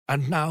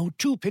And now,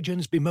 two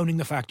pigeons bemoaning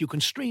the fact you can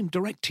stream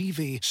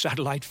DirecTV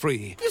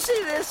satellite-free. You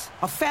see this?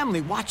 A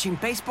family watching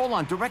baseball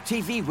on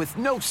DirecTV with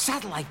no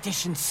satellite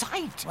dish in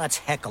sight. Let's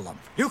heckle them.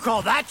 You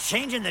call that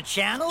changing the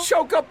channel?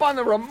 Choke up on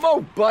the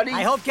remote, buddy.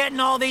 I hope getting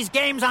all these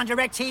games on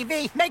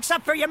DirecTV makes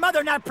up for your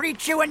mother not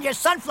pre-chewing your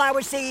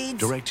sunflower seeds.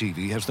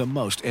 DirecTV has the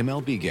most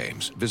MLB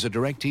games. Visit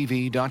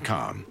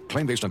DirecTV.com.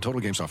 Claim based on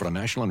total games offered on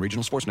national and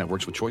regional sports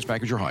networks with choice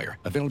package or higher.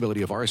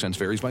 Availability of RSNs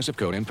varies by zip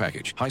code and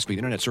package. High-speed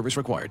internet service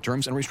required.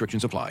 Terms and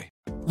restrictions apply.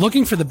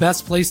 Looking for the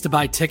best place to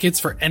buy tickets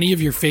for any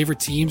of your favorite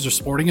teams or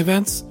sporting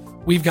events?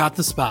 We've got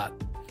the spot.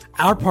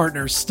 Our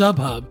partner,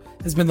 StubHub,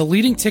 has been the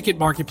leading ticket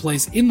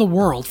marketplace in the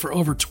world for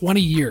over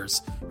 20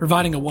 years,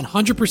 providing a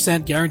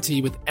 100%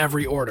 guarantee with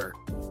every order.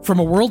 From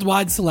a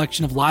worldwide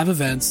selection of live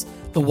events,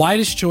 the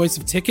widest choice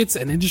of tickets,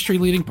 and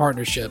industry-leading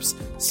partnerships,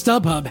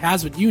 StubHub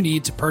has what you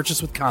need to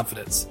purchase with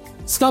confidence.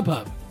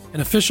 StubHub, an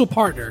official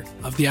partner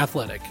of The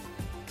Athletic.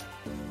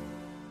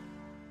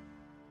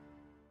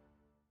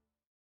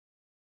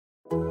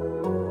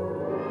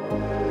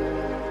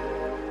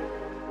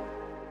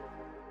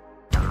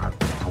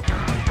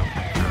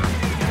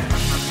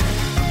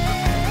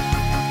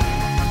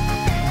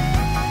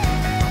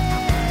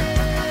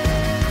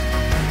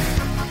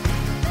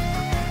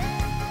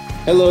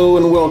 Hello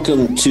and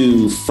welcome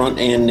to Front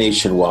and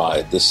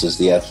Nationwide. This is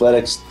the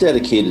Athletics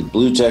dedicated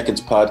Blue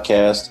Jackets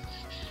podcast.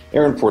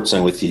 Aaron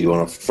Portzline with you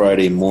on a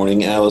Friday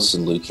morning.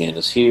 Allison Lucan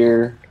is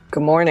here.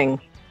 Good morning.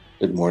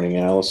 Good morning,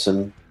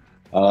 Allison.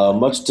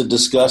 Much to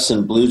discuss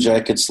in Blue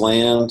Jackets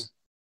land.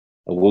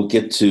 We'll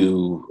get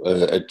to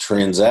a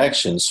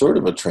transaction, sort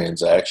of a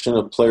transaction,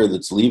 a player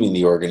that's leaving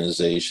the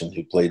organization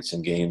who played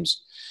some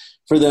games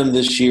for them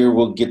this year.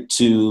 We'll get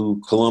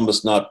to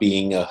Columbus not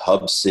being a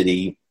hub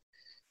city.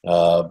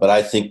 But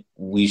I think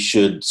we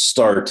should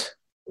start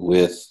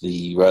with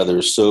the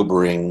rather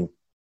sobering,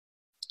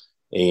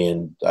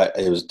 and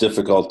it was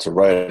difficult to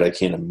write. I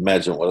can't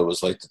imagine what it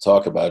was like to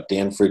talk about.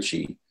 Dan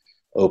Fritchie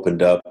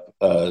opened up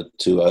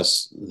to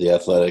us, The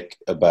Athletic,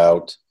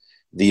 about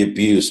the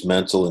abuse,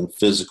 mental and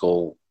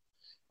physical,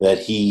 that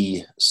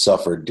he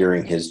suffered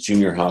during his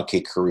junior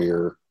hockey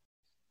career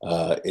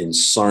in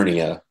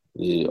Sarnia,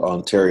 the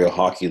Ontario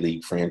Hockey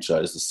League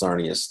franchise, the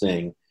Sarnia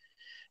Sting.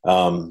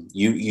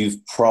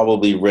 You've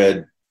probably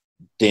read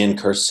Dan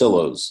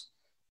Carcillo's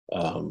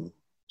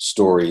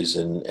stories,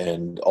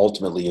 and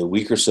ultimately a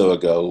week or so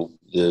ago,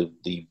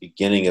 the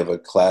beginning of a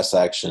class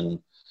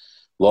action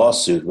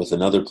lawsuit with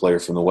another player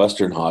from the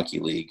Western Hockey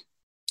League.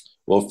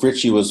 Well,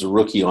 Fritchie was a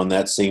rookie on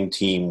that same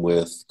team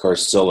with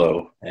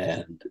Carcillo,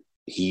 and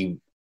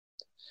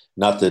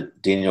not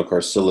that Daniel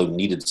Carcillo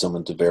needed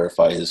someone to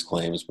verify his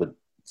claims, but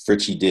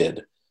Fritchie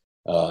did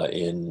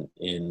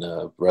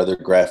in rather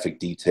graphic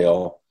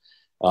detail.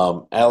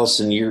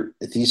 Allison,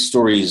 these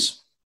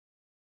stories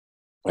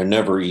are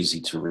never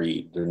easy to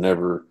read. They're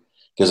never,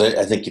 because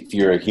I think if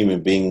you're a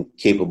human being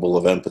capable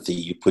of empathy,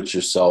 you put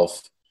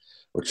yourself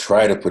or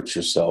try to put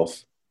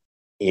yourself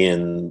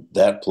in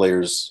that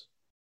player's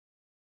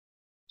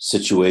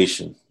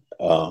situation.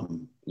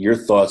 Your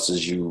thoughts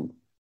as you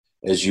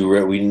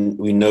read, we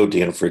know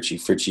Dan Fritchie.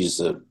 Fritchie's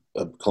a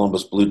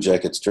Columbus Blue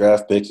Jackets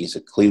draft pick. He's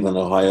a Cleveland,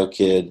 Ohio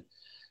kid.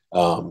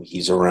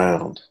 He's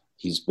around.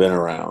 He's been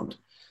around.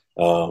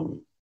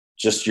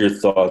 Just your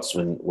thoughts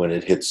when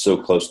it hits so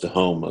close to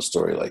home, a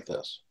story like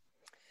this.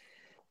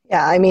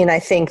 Yeah, I mean, I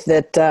think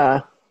that,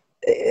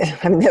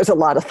 there's a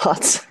lot of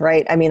thoughts,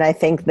 right? I mean, I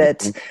think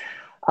that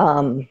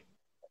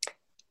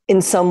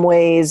in some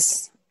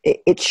ways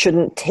it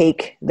shouldn't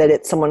take that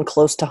it's someone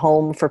close to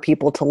home for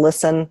people to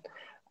listen.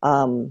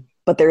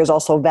 But there is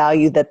also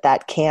value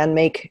that can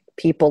make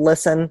people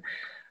listen.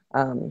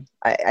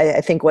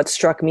 I think what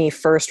struck me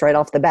first right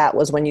off the bat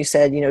was when you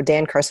said,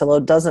 Dan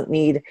Carcillo doesn't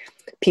need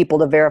people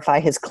to verify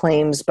his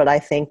claims, but I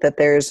think that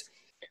there's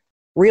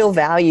real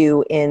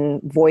value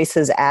in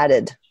voices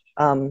added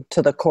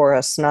to the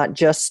chorus, not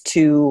just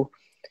to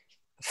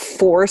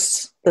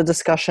force the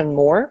discussion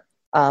more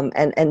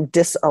and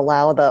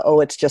disallow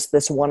it's just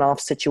this one-off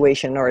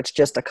situation or it's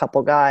just a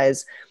couple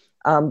guys.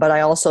 But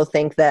I also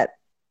think that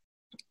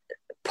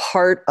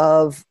part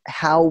of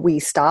how we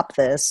stop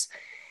this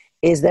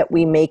is that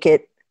we make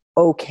it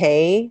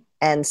okay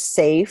and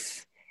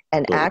safe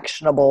and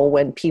actionable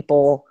when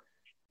people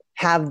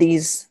have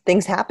these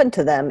things happen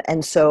to them.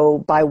 And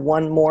so by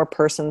one more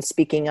person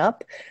speaking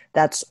up,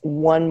 that's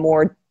one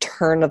more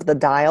turn of the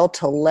dial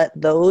to let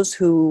those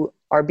who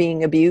are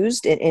being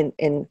abused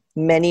in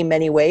many,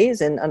 many ways,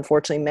 and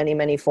unfortunately many,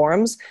 many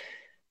forms,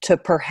 to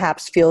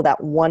perhaps feel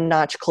that one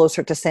notch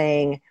closer to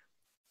saying,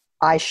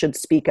 I should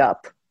speak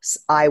up.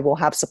 I will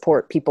have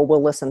support. People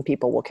will listen.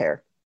 People will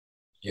care.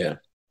 Yeah.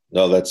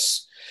 No,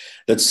 that's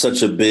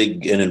such a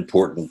big and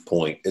important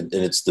point, and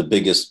it's the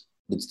biggest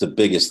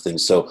thing.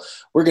 So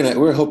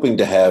we're hoping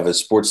to have a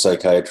sports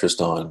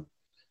psychiatrist on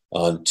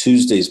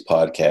Tuesday's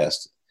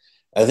podcast.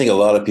 I think a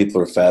lot of people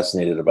are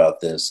fascinated about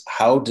this.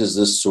 How does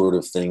this sort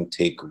of thing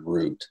take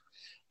root?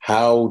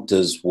 How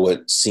does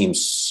what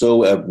seems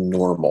so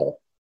abnormal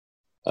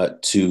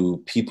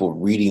to people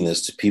reading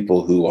this, to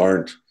people who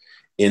aren't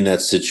in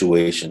that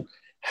situation?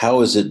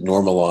 How is it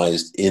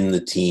normalized in the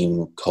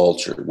team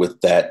culture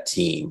with that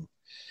team?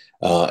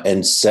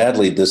 And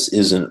sadly, this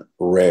isn't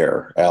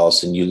rare,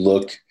 Allison. You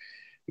look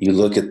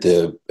at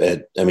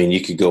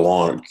you could go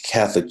on,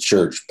 Catholic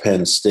Church,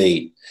 Penn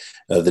State,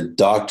 the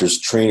doctors,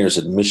 trainers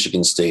at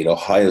Michigan State,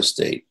 Ohio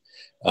State,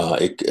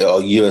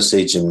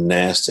 USA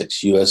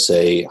Gymnastics,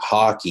 USA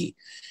Hockey.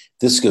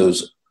 This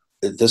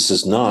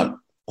is not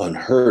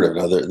unheard of.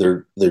 Now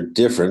they're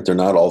different. They're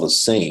not all the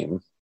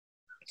same,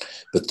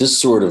 but this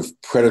sort of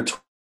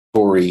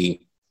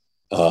predatory,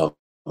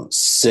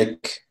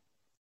 sick,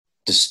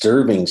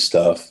 disturbing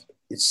stuff,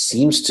 it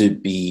seems to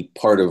be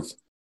part of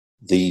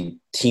the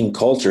team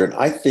culture. And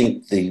I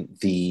think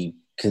the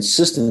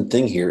consistent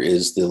thing here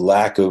is the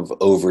lack of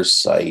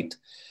oversight.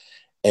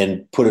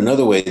 And put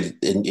another way,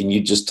 and you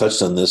just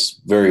touched on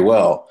this very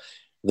well,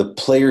 the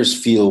players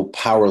feel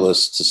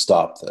powerless to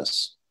stop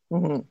this.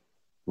 Mm-hmm.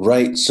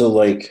 Right? So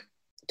like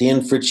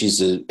Dan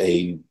Fritchie's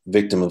a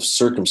victim of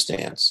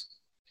circumstance.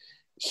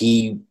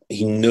 He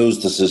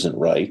knows this isn't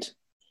right,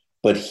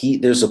 but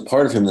there's a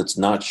part of him that's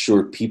not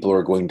sure people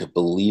are going to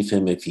believe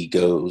him if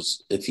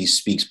he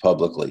speaks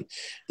publicly.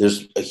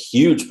 There's a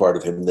huge part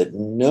of him that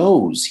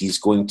knows he's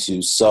going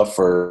to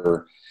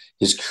suffer.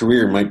 His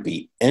career might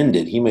be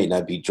ended. He might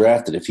not be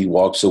drafted if he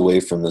walks away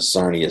from the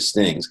Sarnia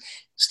Sting.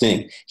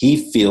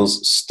 He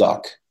feels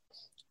stuck.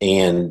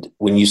 And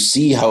when you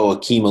see how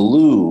Akeem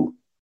Alou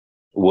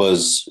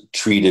was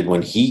treated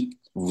when he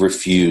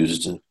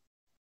refused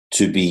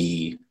to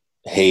be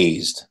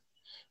hazed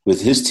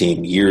with his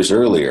team years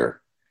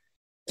earlier,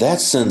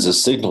 that sends a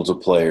signal to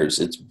players.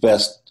 It's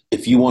best,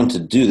 if you want to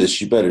do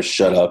this, you better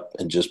shut up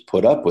and just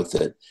put up with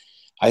it.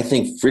 I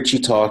think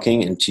Fritchie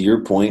talking, and to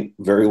your point,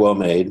 very well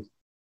made,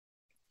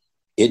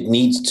 it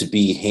needs to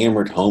be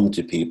hammered home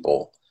to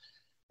people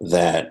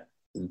that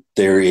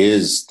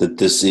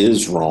this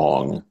is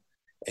wrong.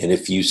 And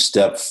if you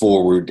step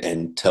forward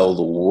and tell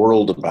the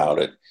world about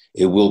it,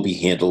 it will be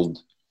handled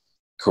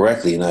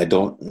correctly. And I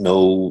don't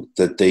know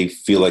that they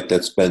feel like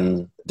that's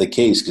been the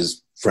case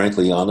because,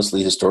 frankly,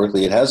 honestly,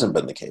 historically, it hasn't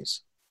been the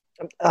case.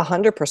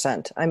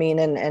 100%. I mean,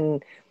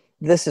 and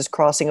this is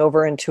crossing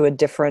over into a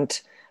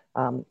different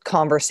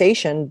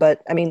conversation.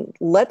 But, I mean,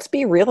 let's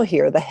be real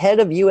here. The head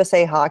of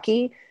USA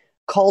Hockey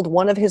called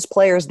one of his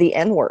players the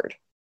N-word.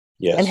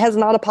 Yes. And has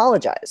not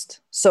apologized.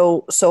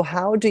 So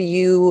how do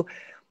you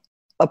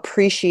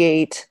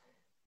appreciate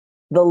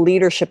the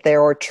leadership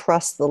there or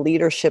trust the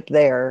leadership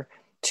there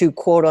to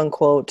quote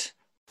unquote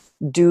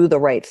do the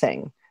right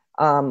thing?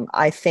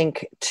 I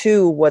think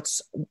too,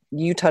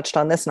 you touched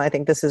on this, and I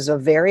think this is a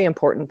very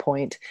important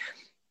point,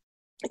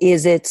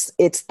 is it's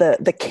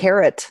the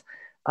carrot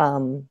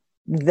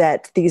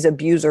that these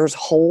abusers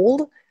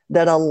hold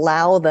that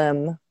allow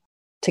them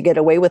to get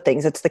away with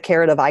things. It's the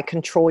carrot of, I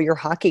control your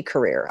hockey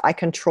career. I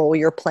control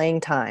your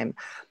playing time.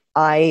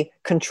 I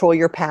control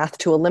your path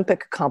to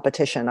Olympic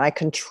competition. I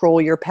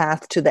control your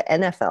path to the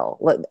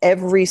NFL.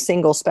 Every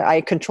single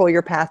I control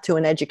your path to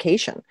an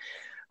education.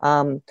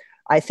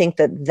 I think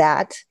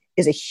that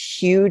is a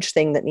huge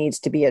thing that needs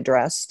to be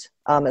addressed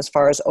as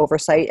far as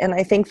oversight. And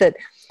I think that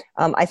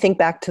I think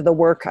back to the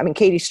work. I mean,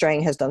 Katie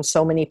Strang has done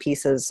so many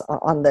pieces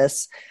on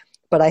this,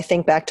 but I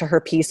think back to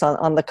her piece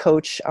on the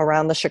coach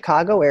around the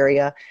Chicago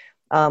area.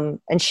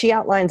 And she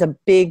outlines a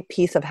big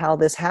piece of how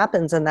this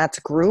happens, and that's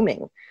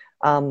grooming.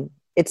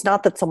 It's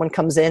not that someone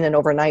comes in and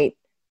overnight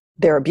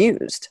they're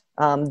abused.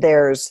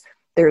 There's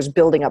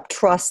building up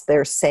trust.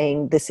 There's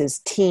saying this is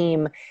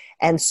team.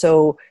 And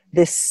so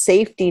this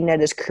safety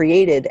net is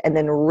created and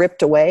then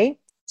ripped away.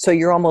 So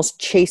you're almost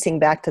chasing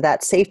back to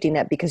that safety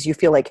net because you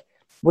feel like,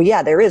 well,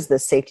 yeah, there is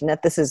this safety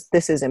net. This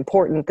is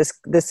important.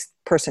 This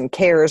person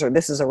cares, or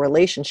this is a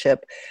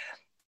relationship.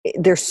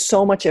 There's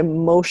so much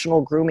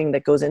emotional grooming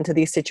that goes into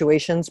these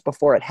situations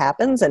before it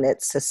happens, and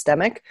it's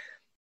systemic.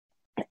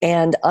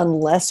 And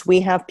unless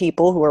we have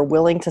people who are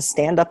willing to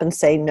stand up and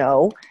say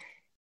no,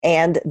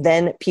 and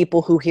then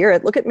people who hear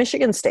it, look at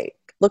Michigan State.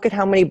 Look at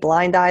how many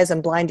blind eyes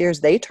and blind ears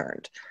they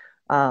turned.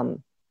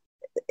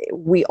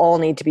 We all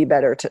need to be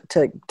better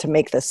to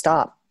make this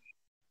stop.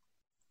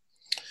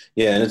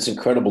 Yeah, and it's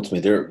incredible to me.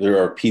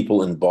 There are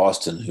people in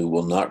Boston who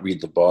will not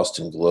read the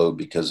Boston Globe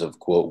because of,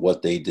 quote,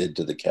 what they did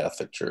to the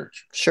Catholic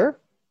Church. Sure.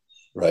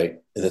 Right?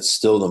 And it's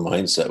still the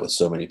mindset with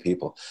so many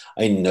people.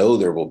 I know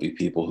there will be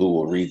people who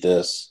will read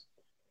this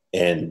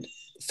and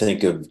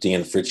think of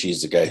Dan Fritchie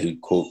as the guy who,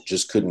 quote,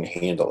 just couldn't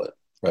handle it.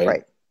 Right?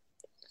 Right.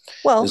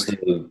 Well,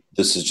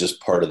 this is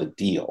just part of the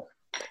deal.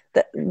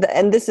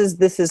 And this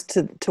is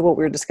to what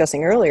we were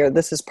discussing earlier.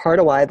 This is part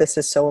of why this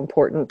is so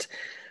important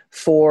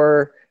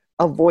for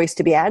a voice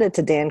to be added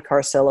to Dan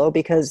Carcillo,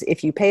 because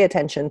if you pay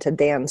attention to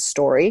Dan's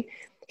story,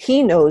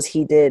 he knows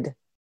he did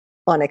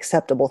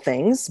unacceptable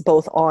things,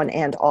 both on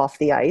and off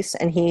the ice,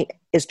 and he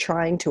is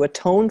trying to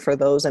atone for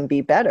those and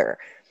be better.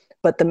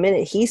 But the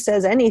minute he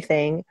says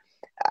anything,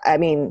 I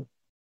mean,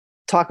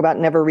 talk about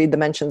never read the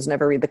mentions,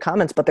 never read the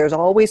comments, but there's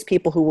always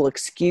people who will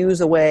excuse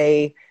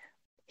away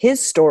his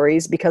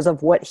stories because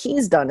of what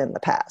he's done in the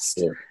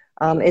past. Yeah.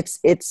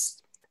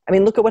 It's I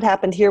mean, look at what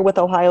happened here with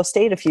Ohio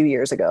State a few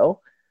years ago,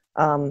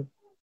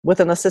 with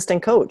an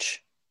assistant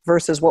coach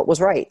versus what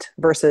was right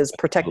versus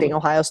protecting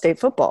Ohio State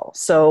football.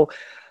 So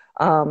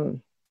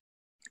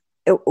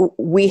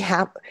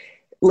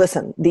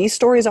listen, these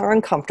stories are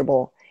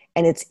uncomfortable,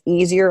 and it's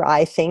easier,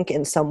 I think,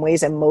 in some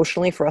ways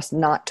emotionally for us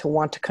not to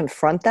want to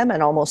confront them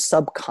and almost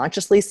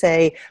subconsciously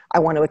say, I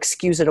want to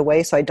excuse it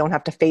away so I don't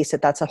have to face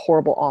it. That's a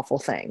horrible, awful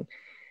thing.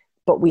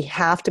 But we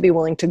have to be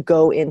willing to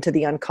go into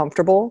the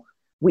uncomfortable.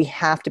 We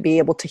have to be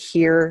able to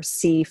hear,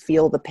 see,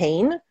 feel the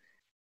pain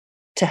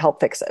to help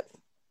fix it.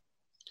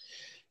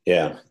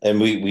 Yeah. And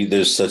we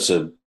there's such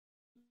a,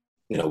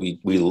 we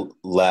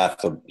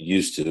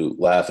used to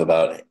laugh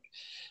about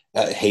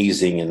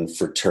hazing and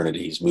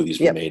fraternities. Movies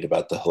were made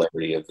about the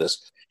hilarity of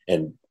this.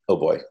 And oh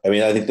boy, I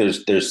mean, I think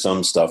there's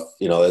some stuff,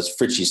 as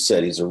Fritchie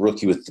said, he's a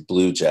rookie with the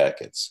Blue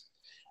Jackets,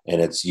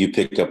 and it's you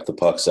pick up the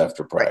pucks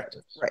after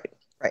practice. Right.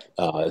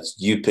 It's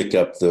you pick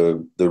up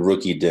the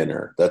rookie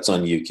dinner. That's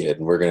on you, kid.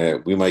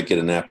 And we might get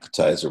an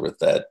appetizer with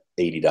that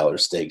 $80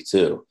 steak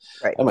too.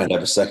 Right. I might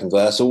have a second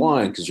glass of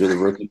wine because you're the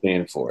rookie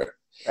paying for it.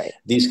 Right.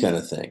 These kind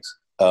of things.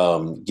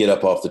 Get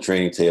up off the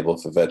training table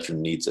if a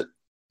veteran needs it.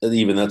 And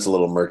even that's a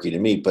little murky to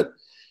me, but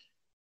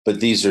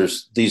these are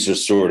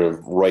sort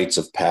of rites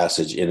of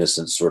passage,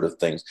 innocent sort of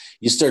things.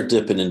 You start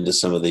dipping into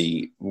some of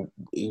the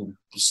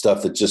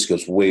stuff that just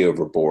goes way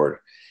overboard,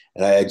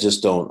 and I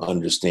just don't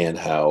understand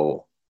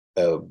how.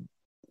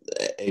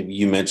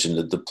 You mentioned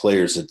that the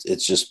players,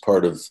 it's just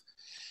part of.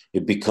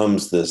 It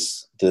becomes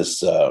this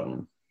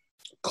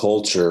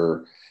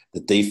culture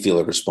that they feel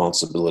a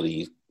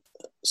responsibility,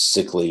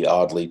 sickly,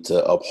 oddly,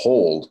 to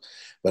uphold,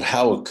 but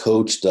how a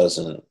coach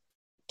doesn't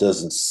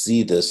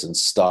see this and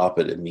stop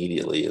it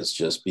immediately is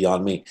just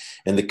beyond me.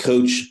 And the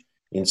coach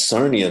in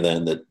Sarnia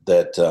then that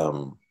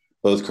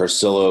both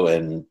Carcillo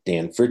and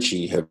Dan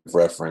Fritchie have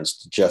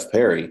referenced, Jeff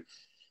Perry,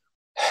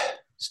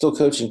 still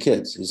coaching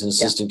kids. He's an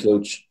assistant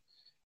coach.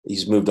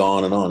 He's moved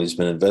on and on. He's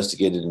been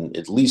investigated in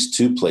at least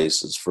 2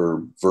 places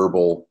for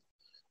verbal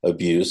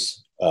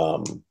abuse.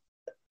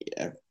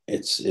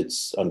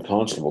 It's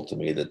unconscionable to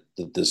me that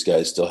this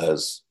guy still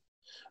has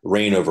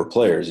reign over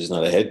players. He's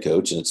not a head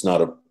coach, and it's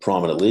not a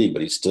prominent league,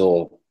 but he's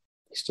still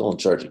in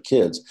charge of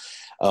kids.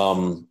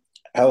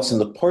 Allison,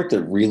 the part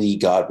that really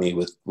got me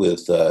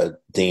with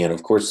Dan,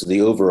 of course,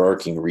 the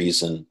overarching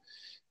reason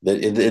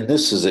that, and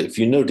this is, if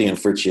you know Dan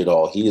Fritchie at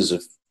all, he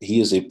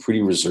is a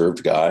pretty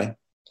reserved guy.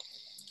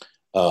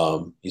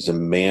 He's a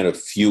man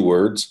of few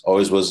words,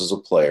 always was as a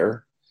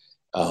player.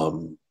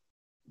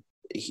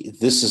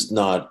 This is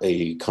not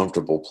a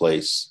comfortable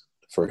place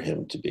for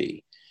him to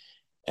be.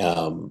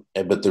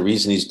 But the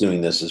reason he's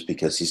doing this is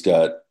because he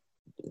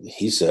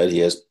said he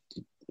has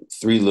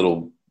 3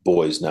 little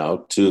boys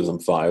now, 2 of them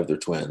 5, they're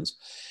twins,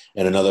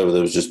 and another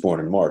that was just born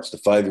in March. The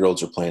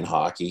 5-year-olds are playing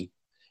hockey.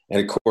 And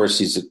of course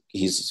he's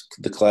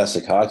the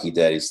classic hockey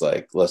dad. He's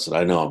like, listen,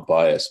 I know I'm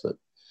biased, but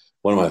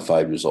one of my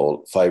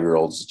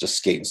 5-year-olds is just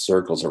skating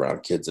circles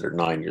around kids that are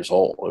 9 years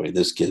old. I mean,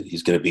 this kid,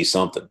 he's going to be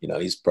something,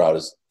 he's proud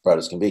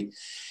as can be.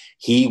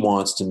 He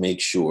wants to make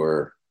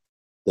sure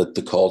that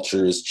the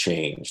culture is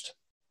changed,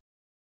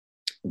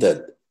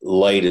 that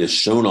light is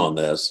shown on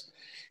this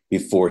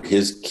before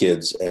his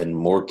kids and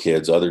more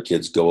kids, other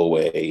kids, go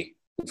away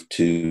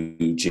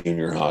to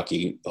junior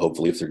hockey,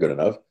 hopefully if they're good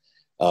enough,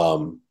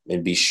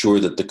 and be sure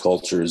that the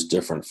culture is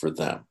different for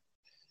them.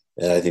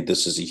 And I think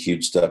this is a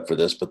huge step for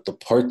this. But the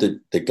part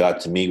that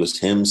got to me was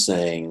him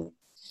saying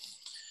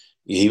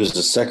he was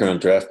a second-round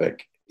draft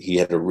pick. He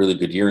had a really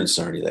good year in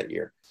Sarnia that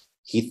year.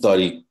 He thought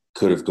he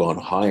could have gone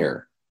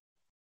higher.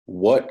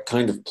 What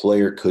kind of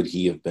player could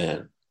he have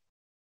been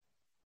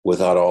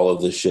without all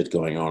of this shit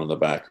going on in the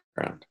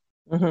background?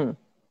 Mm-hmm.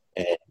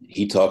 And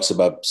he talks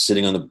about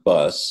sitting on the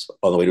bus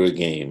on the way to a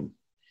game,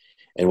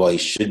 and while he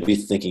should be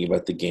thinking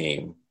about the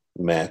game,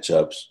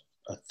 matchups,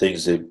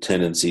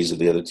 tendencies of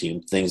the other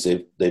team, things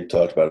they've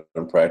talked about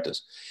in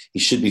practice, he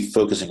should be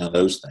focusing on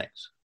those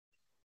things.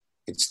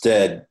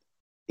 Instead,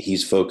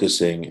 he's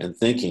focusing and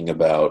thinking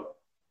about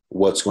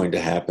what's going to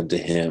happen to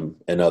him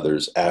and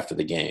others after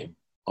the game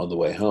on the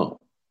way home.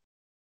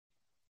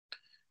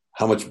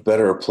 How much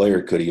better a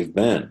player could he have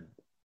been,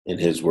 in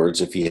his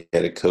words, if he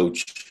had a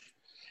coach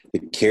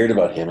that cared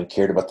about him and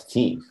cared about the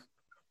team?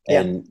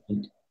 Yeah.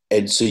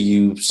 And so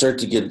you start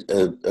to get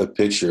a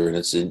picture, and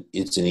it's an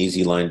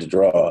easy line to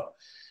draw,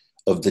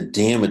 of the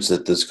damage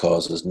that this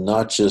causes,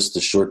 not just the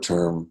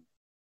short-term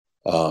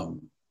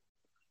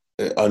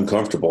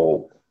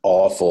uncomfortable,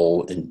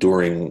 awful,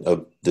 enduring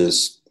of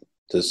this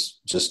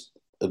just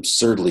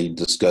absurdly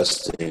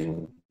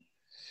disgusting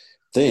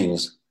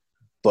things,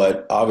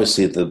 but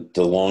obviously the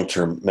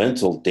long-term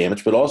mental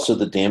damage, but also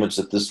the damage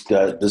that this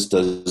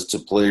does to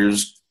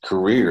players'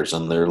 careers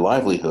and their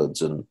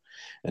livelihoods, and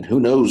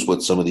who knows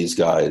what some of these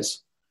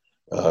guys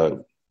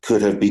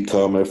could have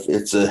become if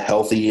it's a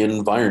healthy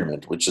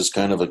environment, which is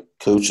kind of a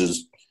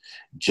coach's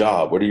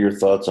job. What are your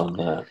thoughts on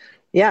that?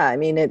 Yeah, I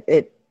mean,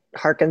 it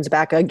harkens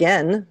back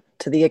again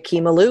to the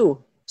Akeem Alou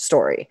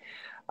story.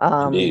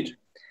 Indeed.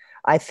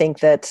 I think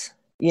that,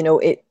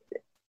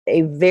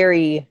 a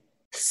very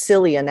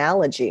silly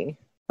analogy,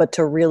 but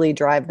to really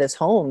drive this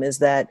home is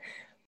that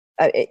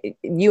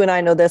you and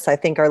I know this. I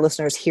think our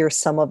listeners hear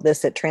some of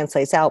this. It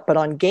translates out. But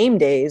on game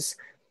days,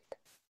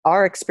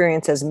 our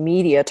experience as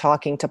media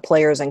talking to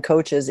players and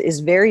coaches is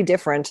very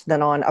different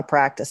than on a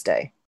practice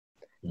day.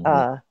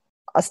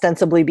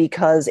 Ostensibly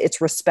because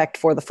it's respect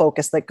for the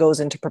focus that goes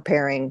into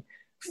preparing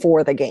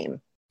for the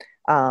game.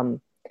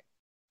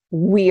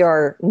 We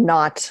are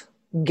not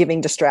giving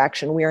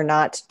distraction. We are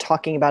not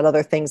talking about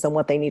other things than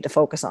what they need to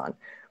focus on.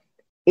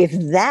 If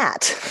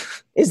that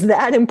is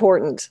that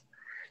important,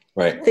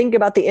 right? Think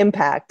about the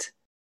impact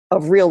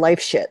of real life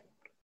shit,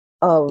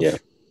 of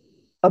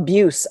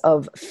abuse,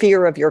 of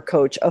fear of your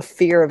coach, of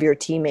fear of your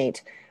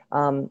teammate.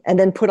 And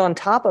then put on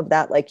top of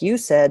that, like you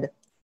said,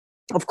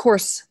 of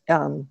course,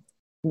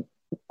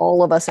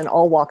 all of us in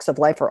all walks of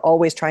life are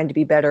always trying to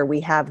be better. We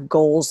have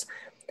goals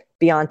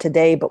beyond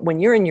today, but when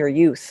you're in your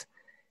youth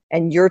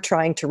and you're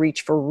trying to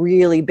reach for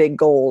really big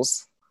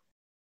goals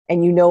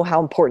and you know how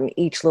important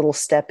each little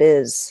step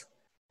is,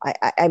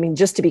 I mean,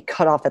 just to be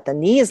cut off at the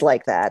knees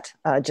like that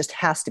just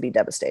has to be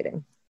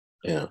devastating.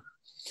 Yeah.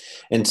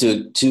 And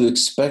to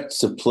expect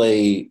to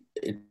play,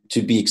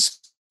 to be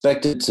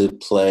expected to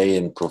play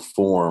and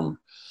perform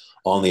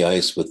on the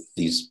ice with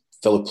these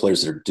fellow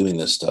players that are doing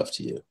this stuff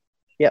to you.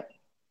 Yep.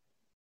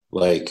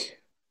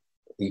 Like,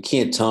 you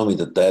can't tell me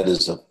that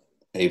is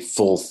a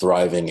full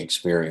thriving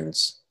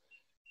experience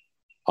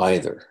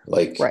either.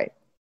 Like, right.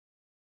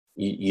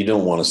 You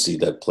don't want to see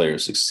that player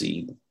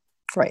succeed.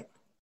 Right.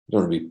 You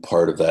don't want to be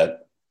part of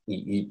that.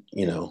 You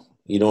don't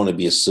want to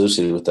be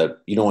associated with that.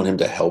 You don't want him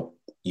to help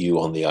you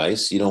on the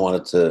ice. You don't want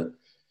it to,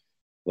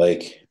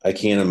 like, I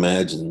can't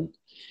imagine.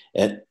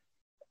 And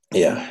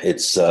yeah,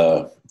 it's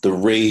the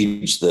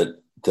rage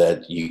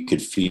that you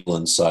could feel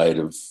inside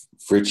of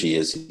Fritchie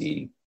as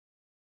he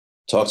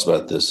talks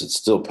about this. It's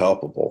still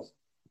palpable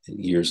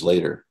years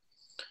later.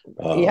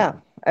 Yeah.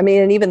 I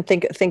mean, and even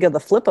think of the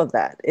flip of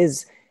that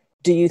is,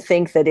 do you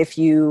think that if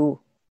you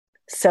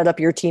set up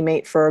your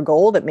teammate for a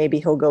goal that maybe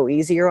he'll go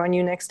easier on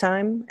you next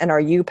time? And are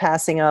you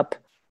passing up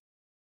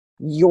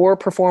your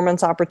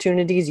performance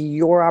opportunities,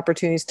 your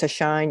opportunities to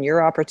shine,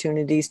 your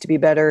opportunities to be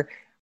better,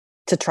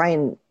 to try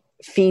and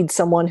feed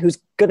someone who's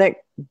going to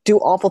do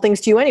awful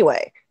things to you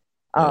anyway?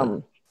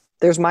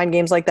 There's mind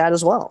games like that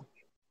as well.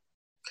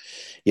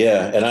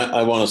 Yeah. And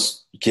I want to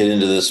get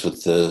into this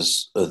with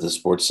the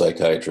sports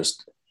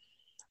psychiatrist.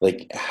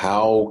 Like,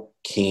 how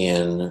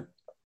can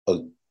a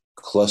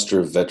cluster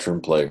of veteran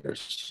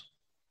players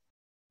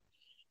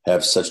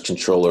have such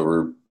control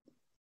over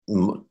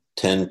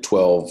 10,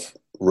 12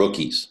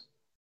 rookies?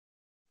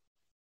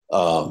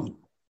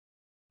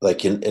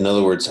 Like, in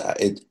other words,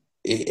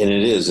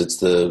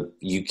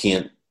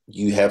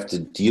 you have to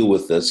deal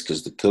with this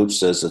because the coach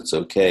says it's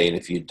okay. And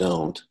if you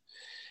don't,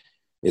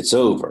 it's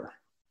over.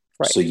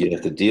 Right. So you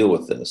have to deal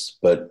with this.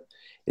 But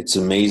it's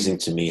amazing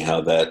to me how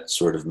that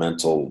sort of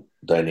mental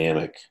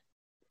dynamic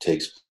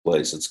takes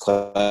place. It's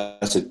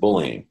classic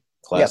bullying.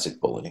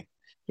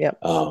 Yep.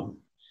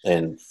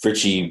 And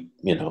Fritchie,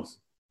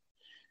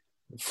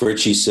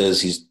 Fritchie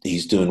says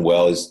he's doing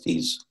well.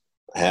 He's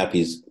happy.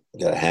 He's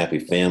got a happy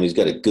family. He's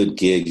got a good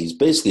gig. He's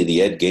basically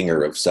the Ed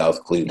Ginger of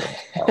South Cleveland.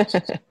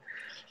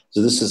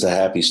 So this is a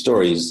happy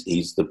story.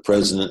 He's the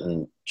president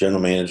and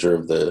general manager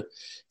of the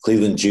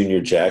Cleveland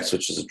Junior Jacks,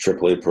 which is a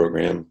AAA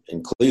program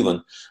in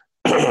Cleveland.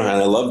 And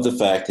I love the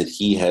fact that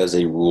he has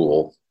a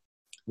rule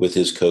with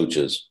his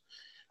coaches.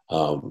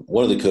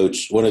 One of the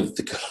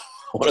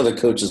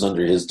coaches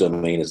under his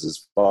domain is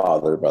his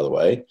father, by the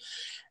way,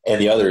 and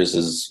the other is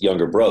his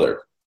younger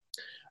brother.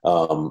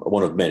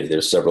 One of many.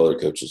 There's several other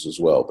coaches as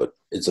well, but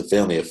it's a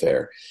family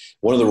affair.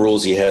 One of the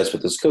rules he has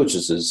with his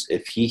coaches is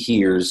if he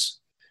hears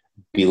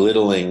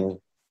belittling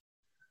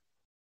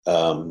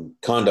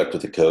conduct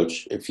with a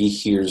coach, if he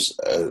hears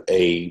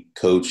a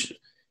coach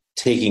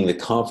taking the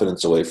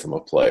confidence away from a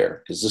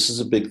player, because this is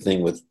a big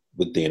thing with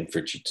Dan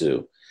Fritchie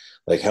too.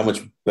 Like, how much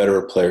better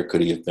a player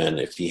could he have been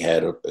if he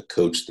had a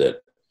coach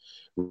that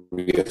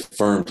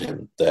reaffirmed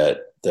him,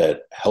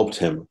 that helped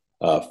him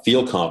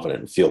feel confident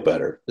and feel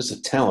better? This is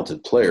a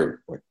talented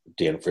player,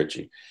 Dan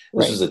Fritchie.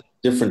 This is a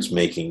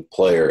difference-making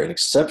player, an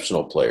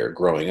exceptional player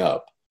growing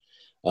up,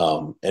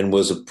 and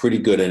was a pretty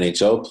good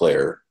NHL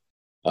player,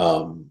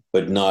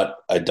 but not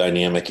a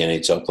dynamic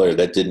NHL player.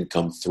 That didn't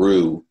come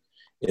through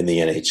in the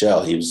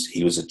NHL.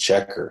 He was a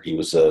checker. He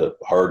was a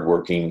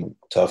hardworking,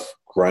 tough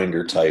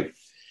grinder type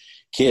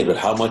kid, but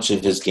how much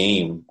of his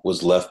game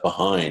was left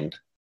behind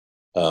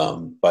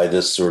by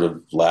this sort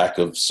of lack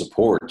of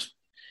support,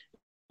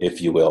 if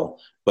you will.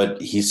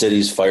 But he said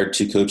he's fired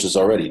 2 coaches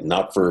already,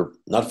 not for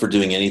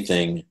doing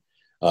anything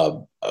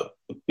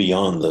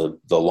beyond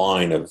the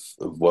line of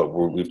what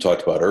we've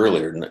talked about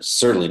earlier.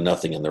 Certainly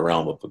nothing in the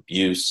realm of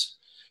abuse,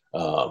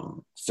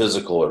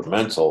 physical or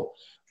mental,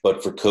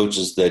 but for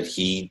coaches that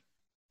he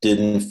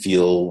didn't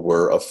feel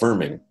were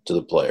affirming to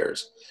the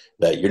players.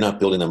 That you're not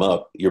building them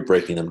up, you're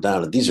breaking them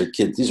down. And these are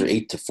kids, these are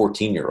 8 to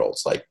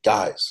 14-year-olds. Like,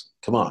 guys,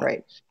 come on.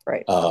 Right.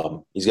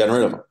 He's gotten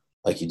rid of them.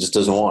 Like, he just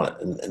doesn't want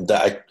it. And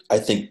that, I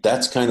think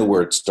that's kind of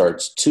where it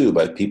starts too,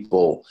 by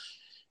people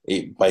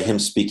by him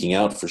speaking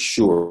out, for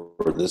sure,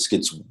 this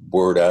gets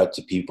word out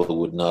to people who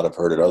would not have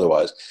heard it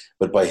otherwise.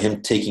 But by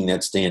him taking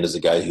that stand as a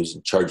guy who's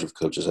in charge of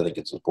coaches, I think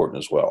it's important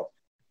as well.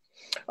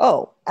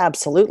 Oh,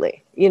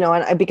 absolutely.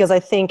 And because I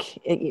think,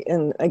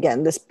 and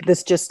again,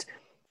 this just,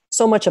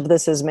 so much of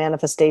this is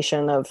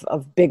manifestation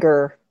of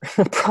bigger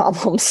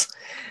problems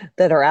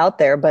that are out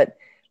there. But,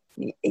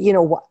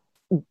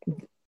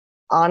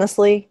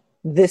 honestly,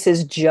 this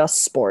is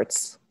just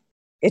sports.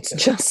 It's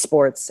just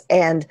sports.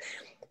 And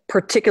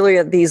particularly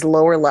at these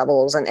lower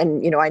levels.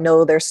 And I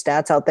know there's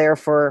stats out there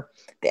for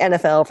the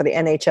NFL, for the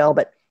NHL,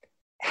 but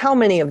how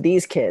many of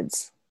these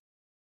kids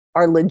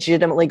are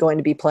legitimately going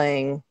to be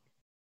playing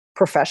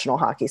professional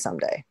hockey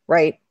someday,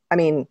 right? I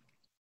mean,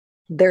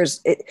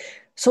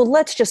 so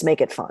let's just make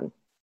it fun.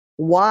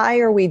 Why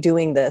are we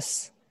doing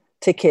this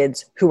to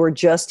kids who are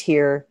just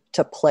here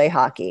to play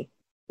hockey?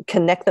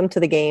 Connect them to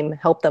the game,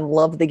 help them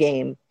love the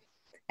game,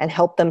 and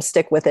help them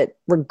stick with it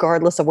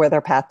regardless of where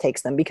their path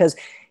takes them. Because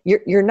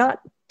you're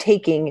not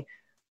taking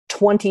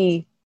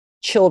 20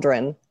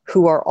 children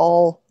who are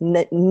all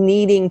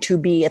needing to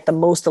be at the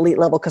most elite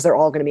level because they're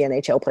all going to be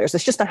NHL players.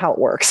 It's just not how it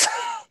works.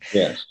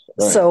 Yes.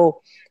 Right.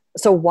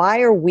 So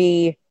why are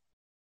we,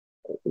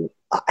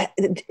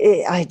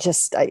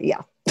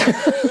 yeah.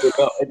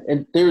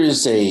 And there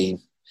is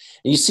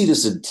you see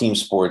this in team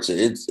sports,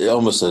 it's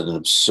almost at an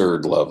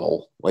absurd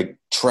level, like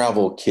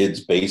travel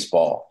kids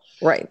baseball,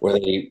 right? Where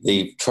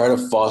they try to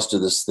foster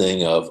this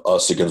thing of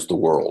us against the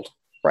world.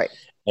 Right.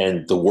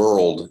 And the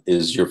world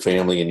is your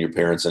family and your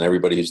parents and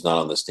everybody who's not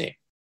on this team.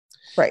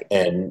 Right.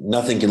 And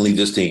nothing can leave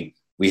this team.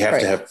 We have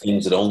to have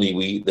things that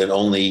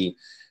only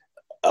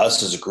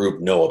us as a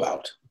group know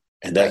about.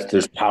 And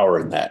there's power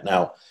in that.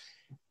 Now,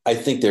 I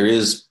think there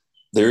is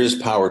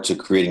power to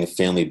creating a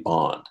family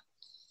bond,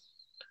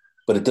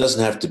 but it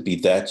doesn't have to be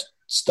that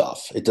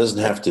stuff. It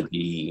doesn't have to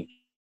be,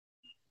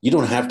 you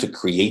don't have to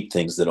create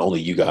things that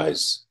only you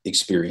guys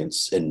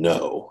experience and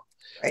know.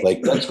 Right.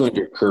 Like that's going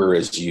to occur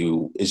as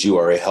you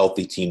are a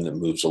healthy team that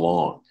moves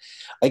along.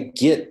 I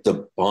get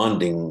the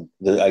bonding,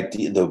 the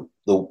idea,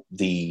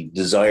 the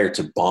desire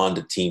to bond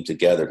a team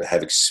together, to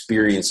have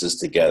experiences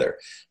together.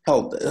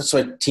 Hell, that's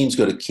why teams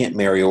go to Camp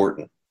Mary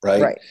Orton,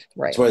 right? Right.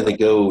 That's why they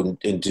go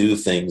and do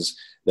things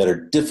that are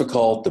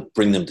difficult to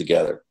bring them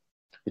together.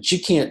 But you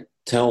can't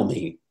tell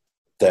me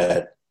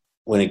that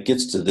when it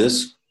gets to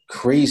this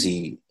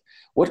crazy,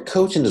 what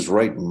coach in his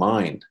right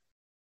mind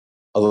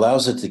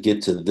allows it to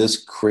get to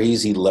this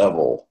crazy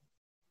level,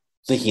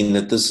 thinking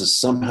that this is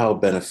somehow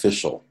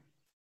beneficial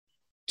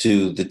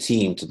to the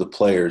team, to the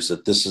players,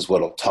 that this is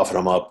what will toughen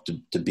them up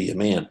to be a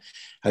man.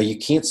 How you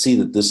can't see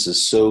that this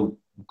is so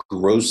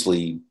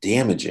grossly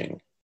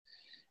damaging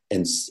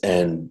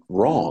and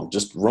wrong,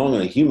 just wrong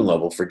on a human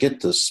level. Forget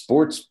the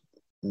sports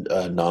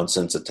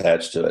nonsense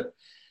attached to it.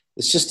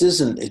 It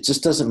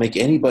just doesn't make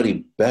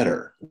anybody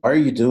better. Why are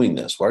you doing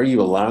this? Why are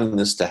you allowing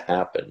this to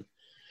happen?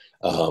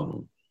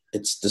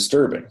 It's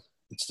disturbing.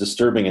 It's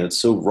disturbing, and it's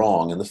so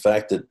wrong. And the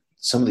fact that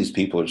some of these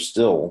people are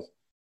still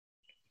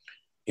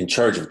in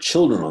charge of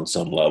children on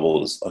some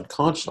level is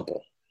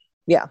unconscionable.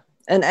 Yeah.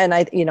 And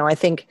I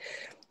think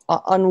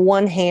on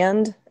one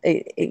hand,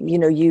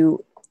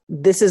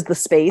 this is the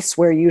space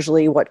where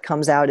usually what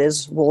comes out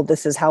is, well,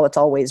 this is how it's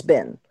always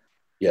been.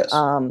 Yes.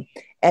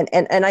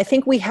 And I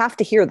think we have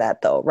to hear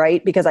that though,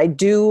 right? Because I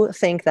do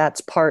think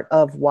that's part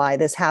of why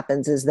this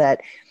happens, is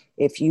that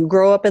if you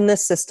grow up in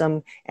this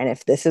system and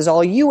if this is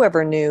all you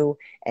ever knew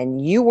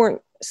and you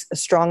weren't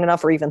strong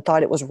enough or even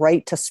thought it was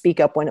right to speak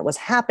up when it was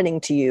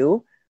happening to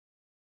you,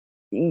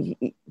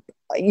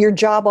 your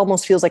job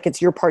almost feels like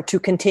it's your part to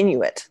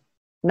continue it.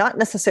 Not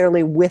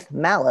necessarily with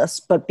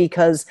malice, but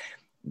because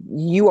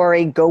you are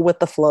a go with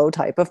the flow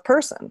type of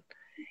person.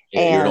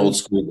 Yeah, you're an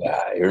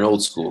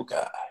old school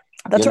guy.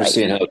 That's you right.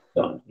 Understand how it's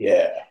done.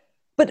 Yeah.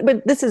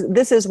 But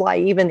this is why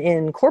even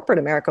in corporate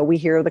America, we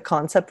hear the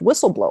concept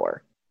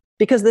whistleblower,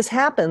 because this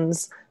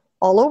happens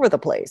all over the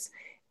place.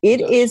 It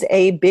is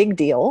a big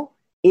deal.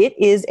 It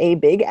is a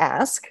big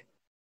ask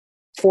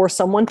for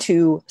someone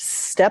to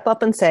step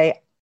up and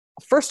say,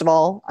 first of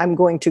all, I'm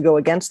going to go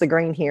against the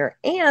grain here.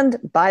 And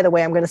by the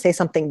way, I'm going to say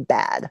something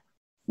bad,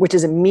 which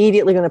is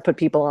immediately going to put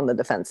people on the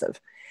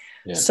defensive.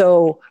 Yeah.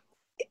 So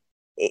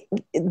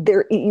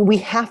we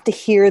have to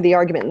hear the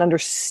argument and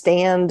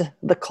understand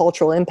the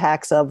cultural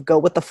impacts of go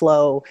with the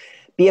flow,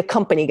 be a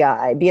company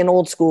guy, be an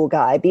old school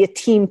guy, be a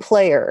team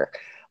player,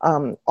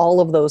 all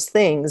of those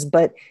things.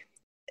 But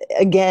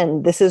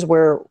again, this is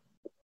where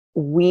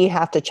we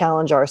have to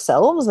challenge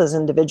ourselves as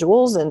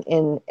individuals and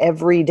in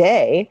every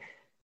day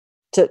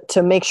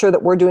to make sure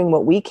that we're doing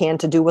what we can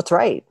to do what's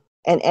right.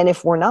 And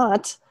if we're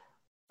not,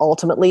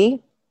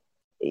 ultimately,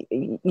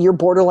 you're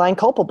borderline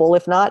culpable,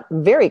 if not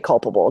very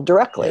culpable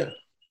directly.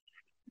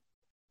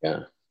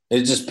 Yeah.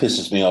 It just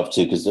pisses me off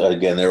too, because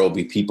again, there will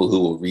be people who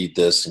will read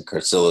this and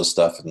Carcilla's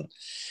stuff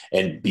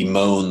and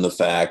bemoan the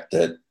fact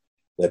that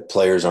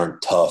players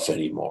aren't tough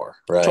anymore.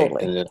 Right.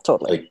 Totally.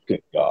 Like,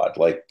 good God,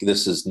 like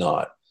this is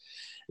not,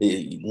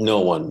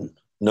 no one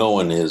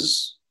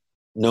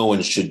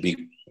should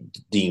be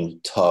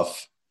deemed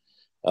tough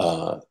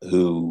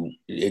who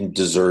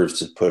deserves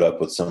to put up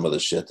with some of the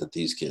shit that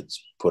these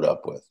kids put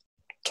up with.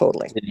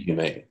 Totally. It's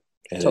inhumane.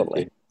 And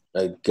Totally.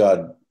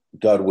 God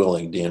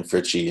willing, Dan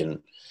Fritchie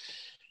and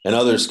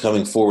others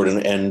coming forward.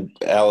 And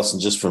Allison,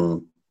 just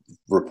from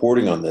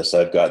reporting on this,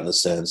 I've gotten the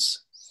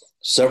sense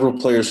several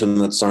players from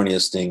that Sarnia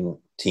Sting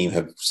team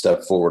have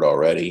stepped forward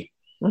already.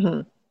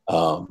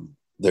 Mm-hmm.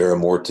 There are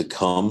more to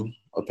come,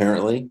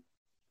 apparently.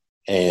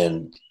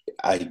 And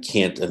I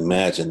can't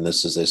imagine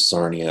this is a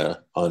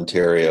Sarnia,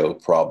 Ontario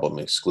problem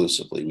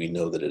exclusively. We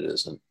know that it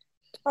isn't.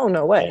 Oh,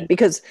 no way.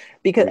 Because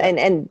Yeah.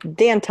 and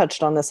Dan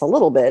touched on this a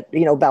little bit,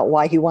 about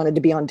why he wanted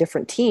to be on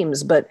different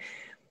teams, but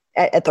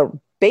at the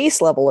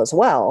base level as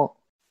well.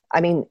 I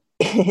mean,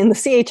 in the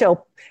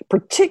CHL,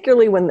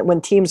 particularly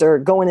when teams are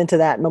going into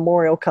that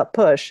Memorial Cup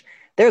push,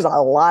 there's a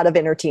lot of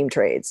inter-team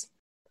trades.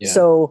 Yeah.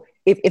 So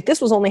if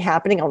this was only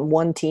happening on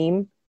one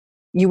team,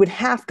 you would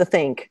have to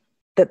think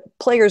that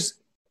players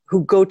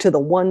who go to the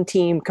one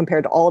team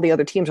compared to all the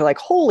other teams are like,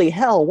 holy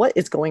hell, what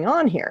is going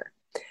on here?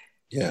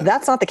 Yeah.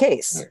 That's not the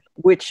case,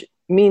 which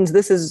means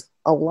this is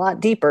a lot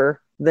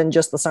deeper than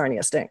just the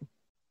Sarnia Sting.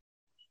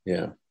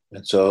 Yeah.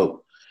 And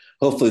so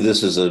hopefully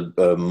this is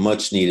a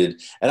much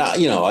needed, and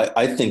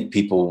I think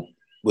people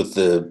with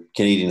the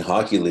Canadian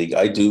Hockey League,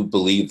 I do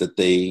believe that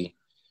they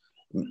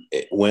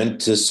went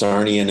to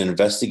Sarnia and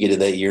investigated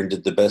that year and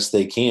did the best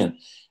they can.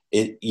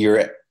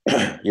 You're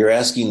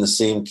asking the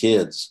same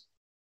kids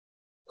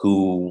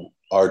who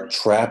are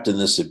trapped in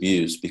this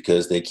abuse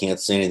because they can't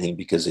say anything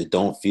because they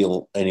don't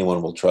feel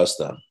anyone will trust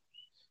them.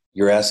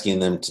 You're asking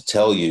them to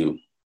tell you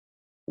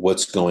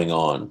what's going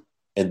on,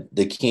 and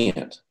they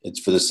can't. It's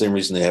for the same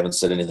reason they haven't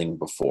said anything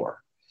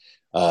before.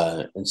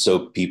 And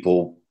so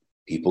people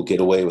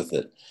get away with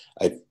it.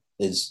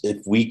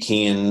 If we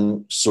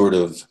can sort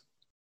of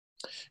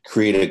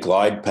create a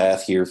glide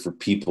path here for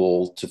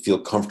people to feel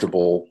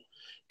comfortable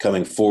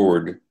coming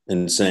forward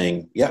and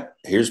saying, yeah,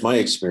 here's my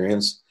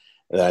experience,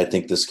 I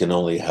think this can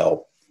only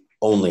help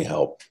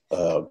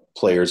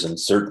players and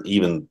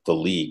even the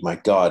league. My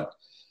God,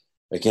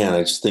 again,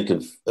 I just think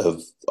of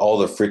all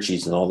the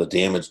Fritchies and all the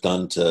damage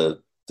done to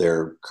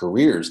their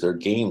careers, their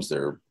games,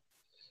 they're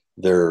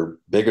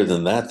bigger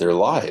than that, their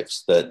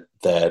lives,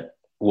 that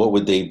what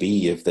would they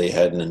be if they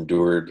hadn't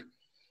endured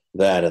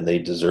that? And they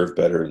deserve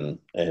better,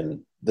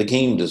 and the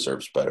game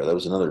deserves better. That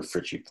was another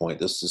Fritchie point.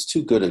 This is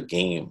too good a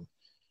game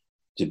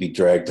to be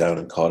dragged down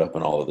and caught up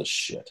in all of this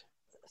shit.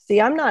 See,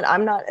 I'm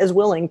not as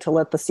willing to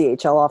let the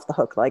CHL off the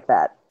hook like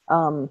that.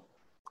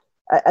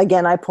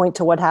 Again, I point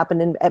to what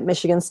happened at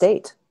Michigan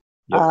State.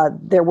 Yep.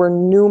 There were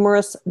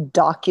numerous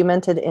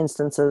documented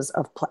instances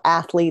of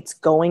athletes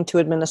going to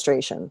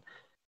administration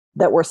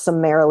that were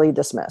summarily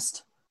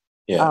dismissed.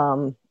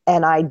 Yeah.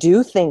 And I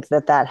do think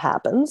that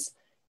happens.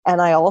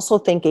 And I also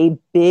think a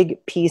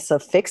big piece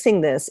of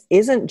fixing this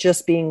isn't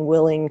just being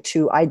willing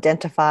to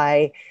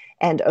identify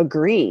and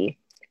agree,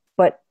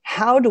 but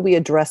how do we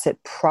address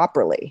it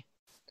properly?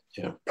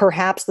 Yeah.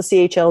 Perhaps the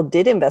CHL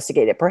did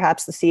investigate it.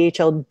 Perhaps the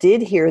CHL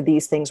did hear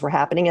these things were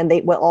happening, and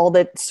all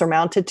that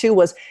surmounted to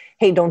was,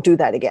 hey, don't do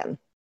that again.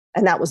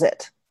 And that was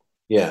it.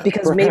 Yeah.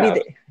 Because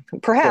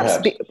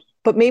perhaps.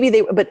 But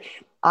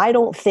I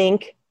don't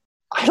think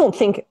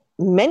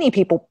many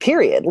people,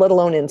 period, let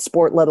alone in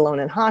sport, let alone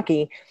in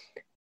hockey,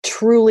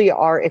 truly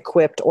are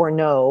equipped or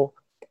know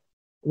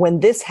when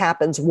this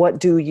happens, what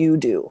do you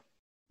do?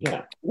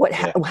 Yeah.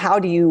 How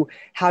do you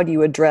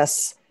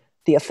address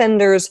the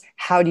offenders?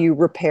 How do you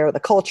repair the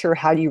culture?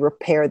 How do you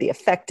repair the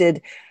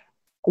affected?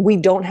 We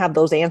don't have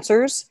those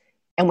answers,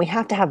 and we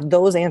have to have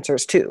those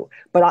answers too.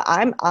 But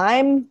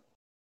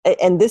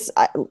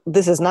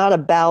this is not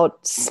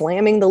about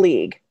slamming the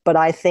league, but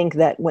I think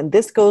that when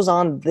this goes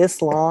on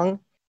this long,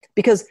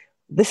 because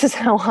this is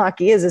how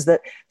hockey is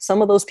that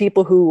some of those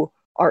people who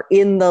are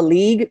in the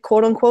league,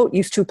 quote unquote,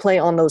 used to play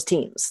on those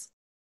teams.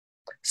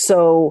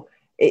 So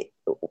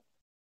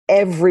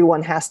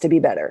everyone has to be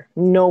better.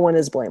 No one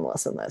is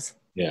blameless in this.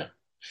 Yeah.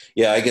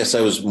 Yeah, I guess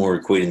I was more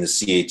equating the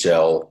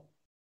CHL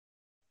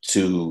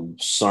to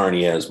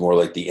Sarnia as more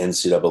like the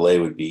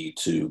NCAA would be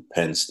to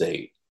Penn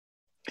State.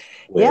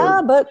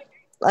 Yeah, but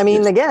I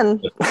mean,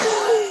 again.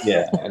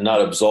 Yeah, I'm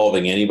not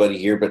absolving anybody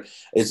here, but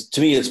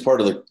to me, it's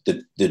part of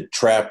the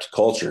trapped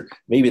culture.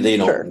 Maybe they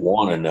don't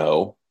want to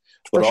know,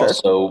 but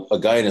also a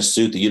guy in a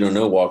suit that you don't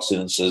know walks in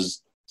and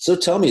says, so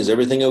tell me, is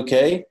everything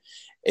okay?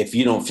 If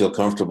you don't feel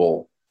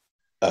comfortable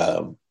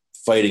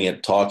fighting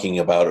it, talking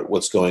about it,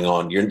 what's going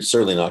on, you're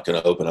certainly not going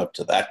to open up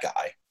to that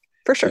guy.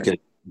 For sure. Because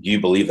do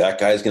you believe that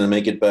guy is going to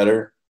make it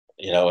better?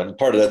 And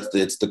part of that,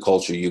 it's the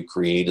culture you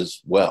create as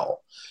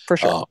well. For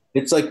sure.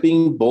 It's like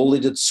being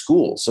bullied at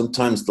school.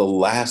 Sometimes the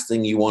last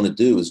thing you want to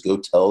do is go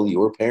tell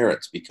your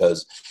parents,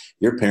 because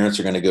your parents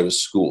are going to go to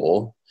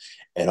school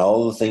and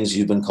all the things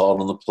you've been called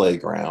on the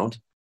playground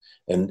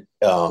and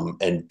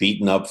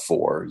beaten up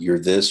for. You're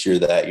this, you're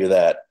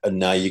that. And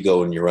now you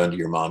go and you run to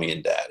your mommy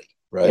and daddy,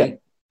 right?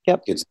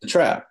 Yep. It's the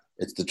trap.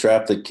 It's the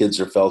trap that kids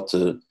are taught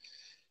to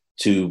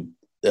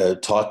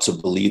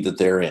believe that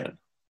they're in.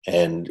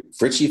 And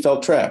Fritchie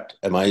felt trapped.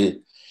 Am I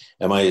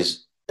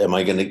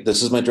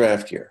this is my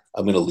draft year.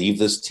 I'm going to leave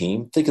this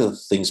team. Think of the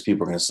things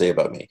people are going to say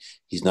about me.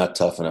 He's not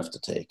tough enough to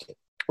take it.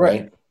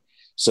 Right.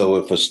 So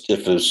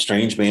if a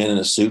strange man in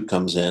a suit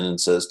comes in and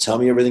says, tell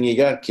me everything you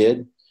got,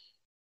 kid.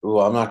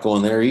 Well, I'm not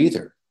going there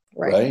either.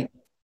 Right.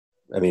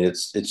 I mean,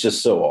 it's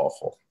just so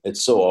awful.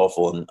 It's so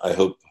awful. And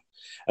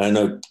I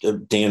know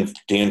Dan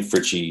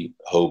Fritchie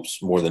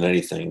hopes more than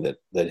anything that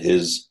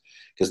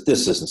because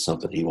this isn't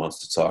something he wants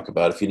to talk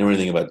about. If you know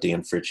anything about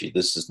Dan Fritchie,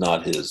 this is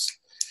not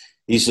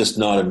he's just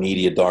not a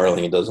media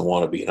darling and doesn't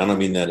want to be. And I don't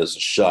mean that as a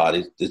shot.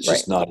 It's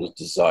just not his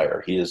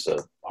desire. He is a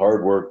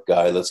hard work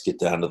guy. Let's get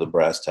down to the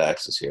brass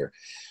taxes here.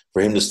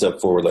 For him to step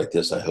forward like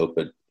this, I hope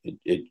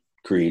it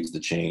creates the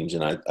change,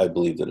 and I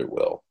believe that it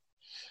will.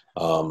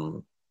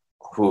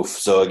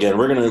 So again,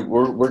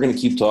 we're gonna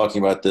keep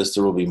talking about this.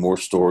 There will be more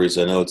stories.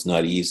 I know it's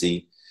not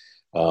easy,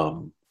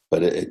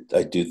 but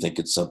I do think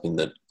it's something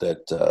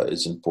that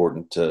is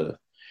important to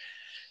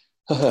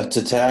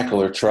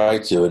tackle or try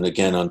to. And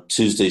again, on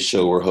Tuesday's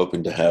show, we're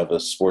hoping to have a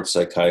sports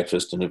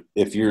psychiatrist. And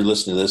if you're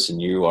listening to this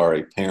and you are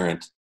a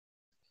parent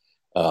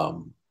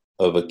of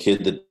a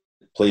kid that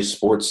plays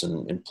sports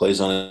and plays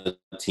on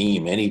a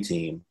team, any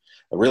team,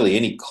 really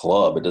any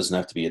club, it doesn't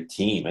have to be a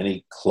team,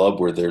 any club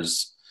where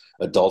there's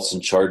adults in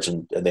charge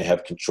and they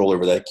have control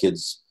over that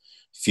kid's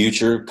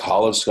future,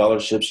 college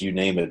scholarships, you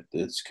name it.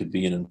 It could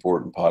be an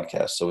important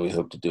podcast. So we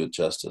hope to do it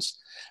justice.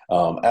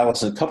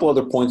 Allison, a couple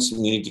other points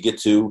we need to get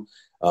to.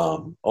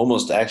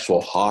 Almost actual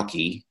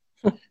hockey,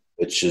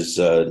 which is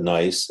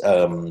nice.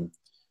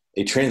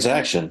 A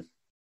transaction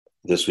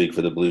this week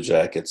for the Blue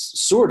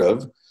Jackets, sort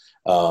of.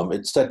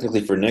 It's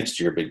technically for next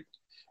year, but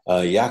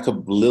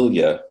Jakob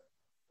Lilja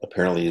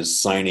apparently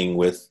is signing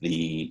with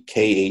the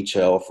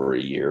KHL for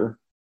a year.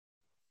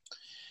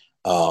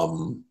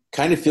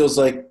 Kind of feels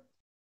like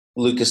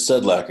Lucas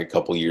Sedlak a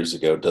couple years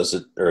ago,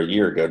 or a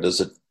year ago?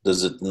 Does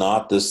it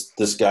not?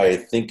 This guy, I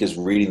think, is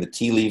reading the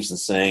tea leaves and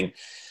saying,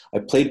 I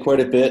played quite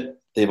a bit.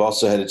 They've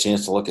also had a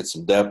chance to look at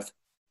some depth.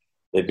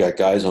 They've got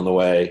guys on the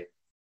way.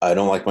 I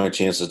don't like my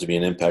chances to be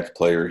an impact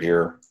player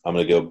here. I'm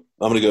gonna go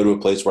to a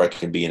place where I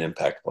can be an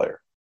impact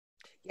player.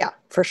 Yeah,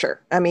 for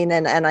sure. I mean,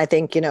 and I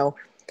think,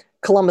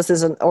 Columbus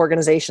is an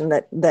organization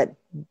that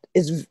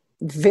is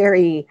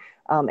very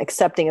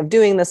accepting of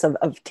doing this,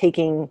 of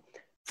taking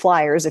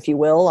flyers, if you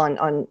will,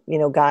 on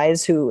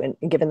guys who, and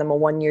giving them a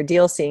 1-year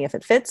deal, seeing if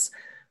it fits.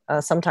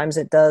 Sometimes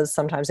it does,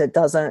 sometimes it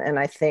doesn't. And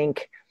I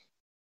think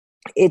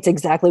it's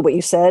exactly what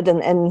you said.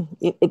 And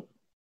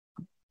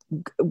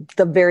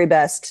the very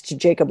best to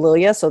Jakob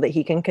Lilja so that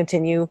he can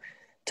continue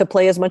to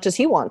play as much as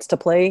he wants to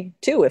play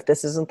too, if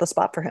this isn't the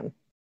spot for him.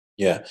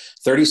 Yeah.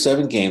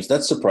 37 games.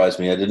 That surprised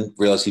me. I didn't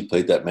realize he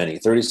played that many.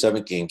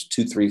 37 games,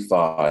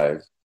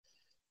 235,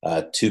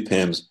 2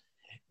 PIMs.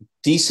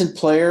 Decent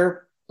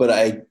player, but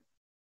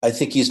I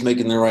think he's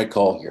making the right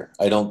call here.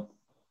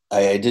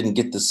 I didn't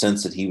get the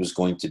sense that he was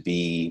going to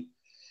be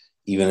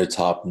even a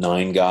top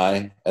 9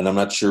 guy, and I'm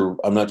not sure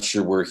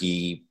where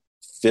he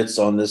fits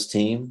on this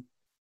team.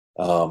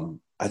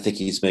 I think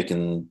he's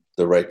making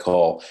the right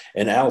call.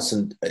 And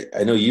Allison,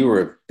 I know you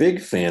were a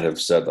big fan of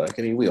Sedlak.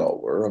 I mean, we all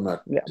were. I'm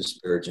not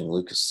disparaging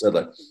Lucas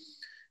Sedlak,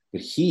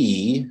 but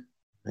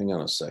hang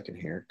on a second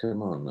here.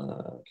 Come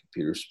on,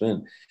 computer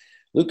spin.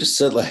 Lucas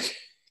Sedlak,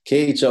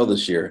 KHL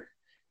this year,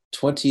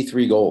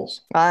 23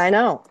 goals. I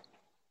know.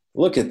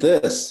 Look at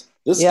this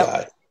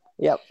guy.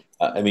 Yep.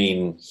 I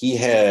mean, he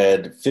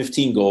had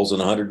 15 goals in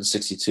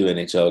 162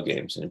 NHL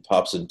games, and he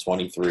pops in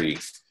 23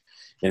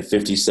 in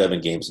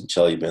 57 games in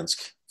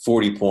Chelyabinsk.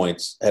 40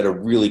 points, had a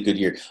really good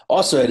year.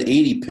 Also had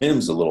 80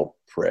 PIMs, a little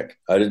prick.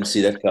 I didn't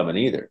see that coming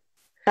either.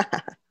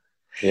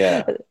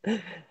 Yeah.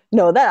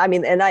 No,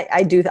 and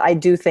I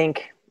do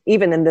think,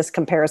 even in this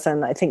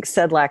comparison, I think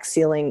Sedlak's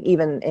ceiling,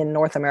 even in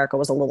North America,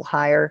 was a little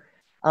higher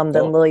than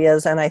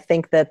Lilja's. And I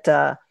think that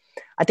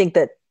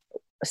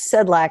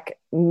Sedlak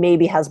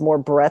maybe has more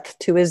breadth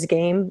to his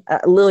game.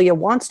 Lilja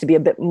wants to be a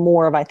bit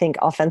more of, I think,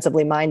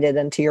 offensively minded.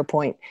 And to your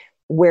point,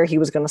 where he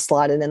was going to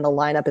slot in the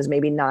lineup is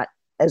maybe not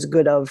as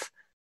good of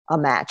a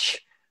match.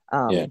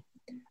 I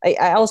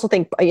also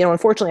think,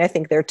 unfortunately, I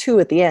think there too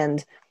at the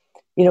end,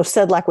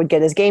 Sedlak would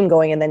get his game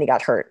going and then he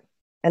got hurt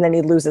and then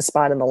he'd lose his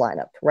spot in the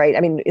lineup, right? I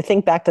mean,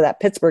 think back to that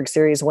Pittsburgh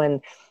series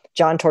when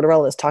John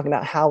Tortorella is talking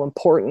about how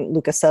important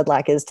Lucas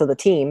Sedlak is to the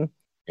team,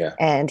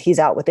 and he's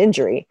out with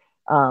injury.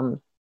 And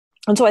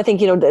so I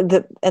think,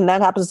 and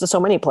that happens to so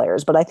many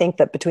players, but I think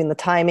that between the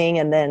timing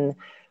and then,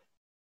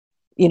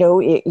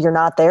 you're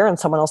not there and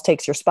someone else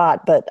takes your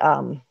spot. But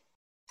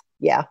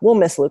we'll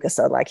miss Lucas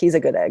Sedlak. He's a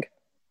good egg.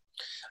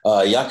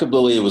 Jakob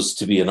Lilja was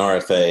to be an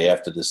RFA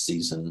after this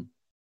season.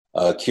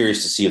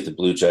 Curious to see if the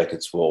Blue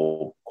Jackets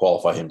will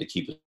qualify him to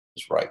keep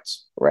his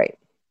rights. Right.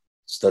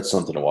 So that's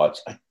something to watch.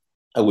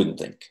 I wouldn't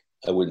think,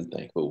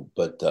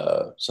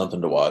 but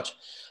something to watch.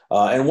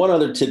 And one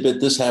other tidbit,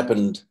 this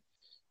happened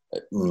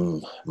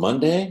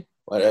Monday.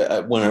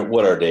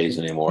 What are days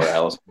anymore,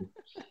 Allison?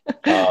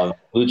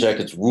 Blue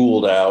Jackets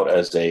ruled out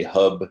as a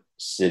hub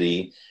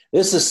city.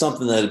 This is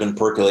something that had been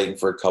percolating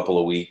for a couple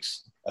of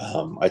weeks.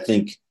 I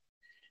think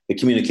the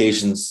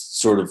communications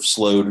sort of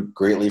slowed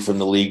greatly from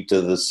the league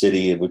to the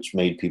city, which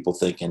made people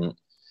think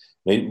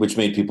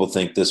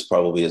this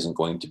probably isn't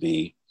going to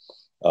be.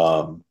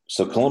 So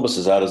Columbus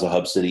is out as a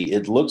hub city.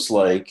 It looks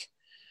like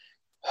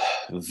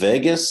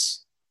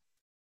Vegas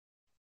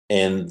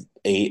it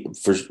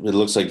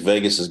looks like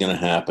Vegas is going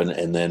to happen,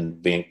 and then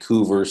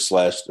Vancouver is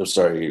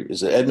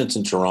it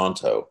Edmonton,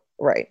 Toronto?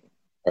 Right.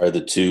 Are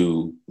the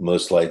two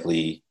most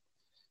likely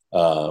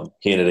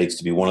candidates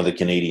to be one of the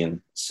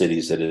Canadian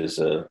cities that is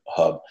a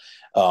hub.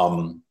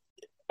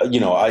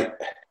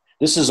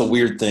 This is a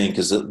weird thing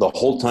because the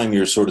whole time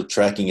you're sort of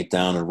tracking it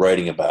down and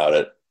writing about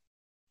it,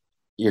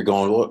 you're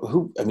going,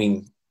 well,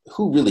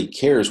 who really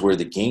cares where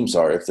the games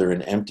are if they're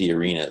in empty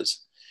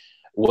arenas?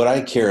 What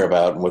I care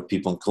about and what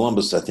people in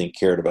Columbus, I think,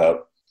 cared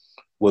about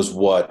was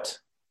what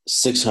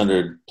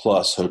 600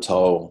 plus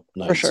hotel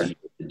nights a year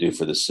could do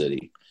for the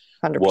city.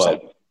 100%.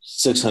 What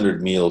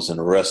 600 meals in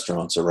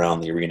restaurants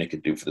around the arena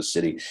could do for the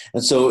city.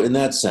 And so in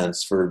that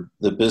sense, for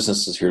the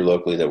businesses here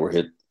locally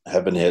that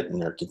have been hit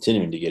and are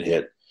continuing to get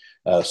hit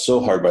so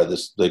hard by the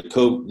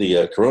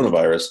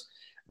coronavirus,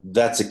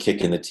 that's a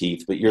kick in the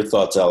teeth. But your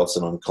thoughts,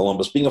 Allison, on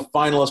Columbus being a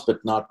finalist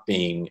but not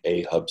being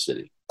a hub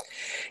city?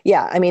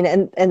 Yeah, I mean,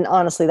 and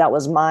honestly, that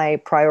was my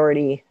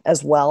priority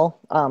as well.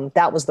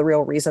 That was the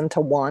real reason to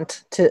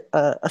want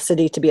a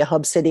city to be a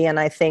hub city. And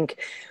I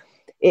think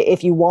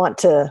if you want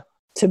to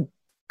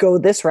go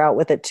this route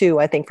with it too,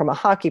 I think from a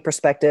hockey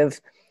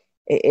perspective,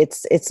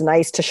 it's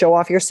nice to show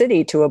off your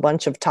city to a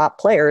bunch of top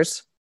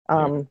players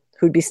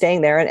who'd be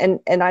staying there.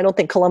 And I don't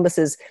think Columbus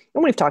is,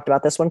 and we've talked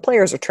about this, when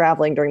players are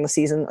traveling during the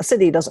season, a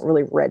city doesn't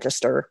really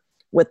register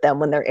with them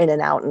when they're in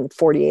and out in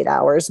 48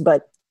 hours,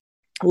 but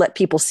let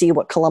people see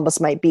what Columbus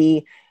might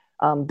be,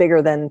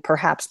 bigger than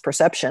perhaps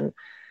perception.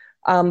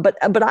 But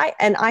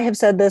I have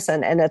said this,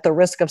 and at the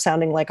risk of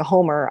sounding like a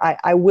homer,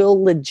 I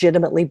will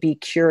legitimately be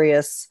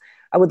curious.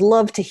 I would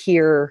love to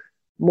hear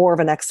more of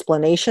an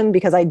explanation,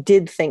 because I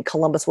did think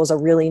Columbus was a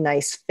really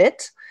nice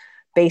fit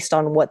based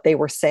on what they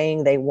were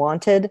saying they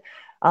wanted.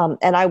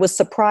 And I was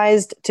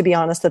surprised, to be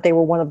honest, that they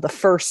were one of the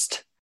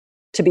first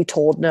to be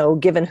told no,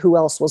 given who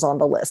else was on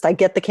the list. I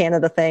get the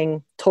Canada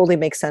thing, totally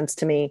makes sense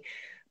to me,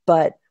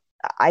 but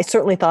I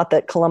certainly thought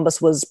that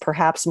Columbus was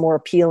perhaps more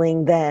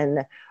appealing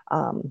than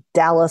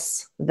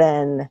Dallas,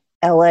 than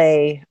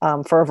LA,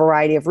 for a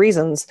variety of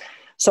reasons.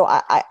 So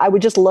I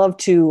would just love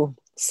to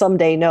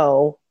someday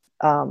know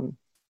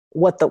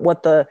what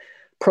the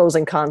pros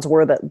and cons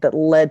were that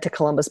led to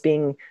Columbus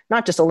being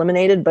not just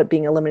eliminated, but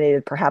being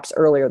eliminated perhaps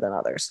earlier than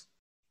others.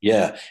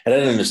 Yeah, and I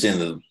didn't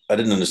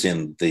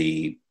understand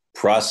the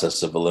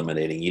process of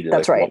eliminating either.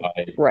 That's like,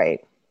 right. Right.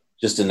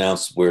 Just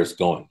announce where it's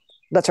going.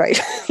 That's right.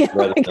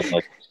 Rather than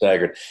like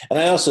staggered. And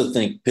I also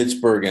think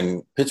Pittsburgh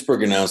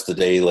announced a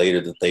day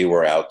later that they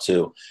were out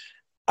too.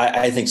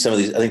 I think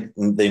several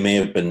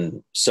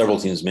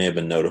teams may have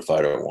been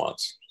notified at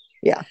once.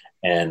 Yeah.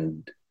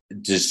 And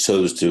just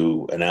chose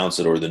to announce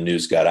it, or the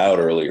news got out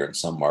earlier in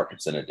some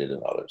markets than it did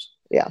in others.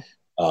 Yeah.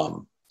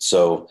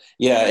 So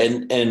yeah.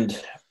 And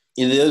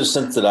the other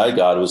sense that I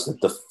got was that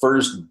the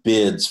first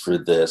bids for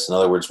this, in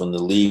other words, when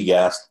the league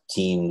asked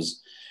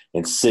teams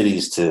and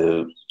cities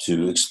to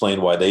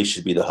explain why they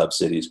should be the hub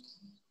cities,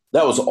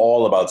 that was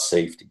all about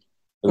safety.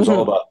 It was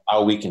all about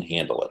how we can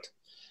handle it,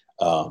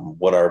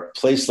 what our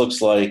place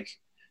looks like,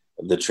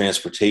 the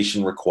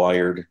transportation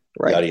required,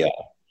 yada, yada.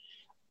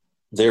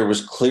 There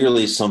was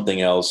clearly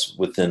something else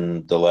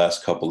within the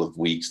last couple of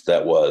weeks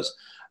that was,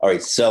 all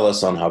right, sell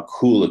us on how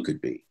cool it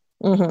could be.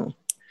 Mm-hmm.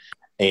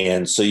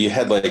 And so you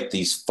had like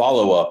these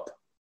follow-up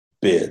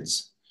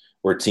bids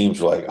where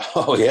teams were like,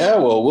 oh yeah,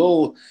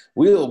 well,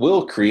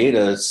 we'll create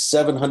a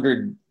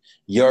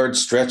 700-yard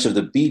stretch of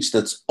the beach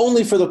that's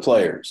only for the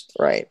players.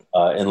 Right.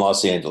 In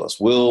Los Angeles.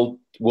 We'll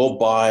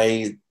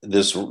buy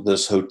this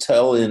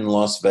hotel in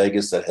Las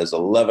Vegas that has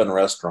 11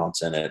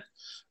 restaurants in it.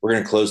 We're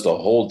going to close the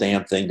whole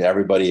damn thing to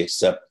everybody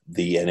except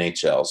the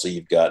NHL. So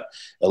you've got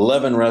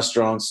 11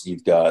 restaurants.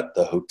 You've got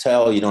the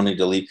hotel. You don't need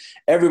to leave.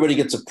 Everybody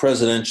gets a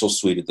presidential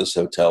suite at this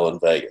hotel in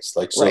Vegas.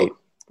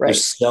 They're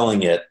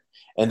selling it.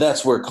 And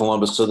that's where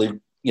Columbus, so the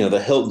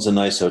Hilton's a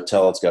nice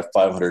hotel. It's got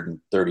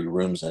 530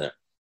 rooms in it.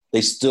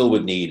 They still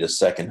would need a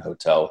second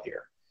hotel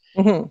here.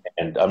 Mm-hmm.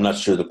 And I'm not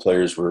sure the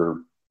players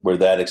were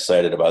that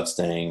excited about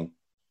staying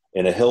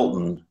in a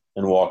Hilton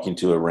and walking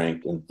to a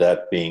rink and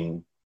that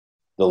being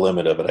the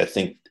limit of it. I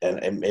think,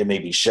 and it may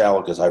be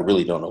shallow because I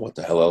really don't know what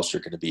the hell else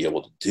you're going to be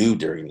able to do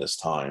during this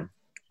time.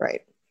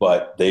 Right.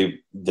 But they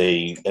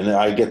and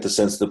I get the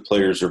sense that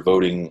players are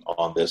voting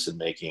on this and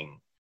making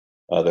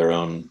their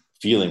own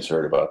feelings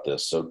heard about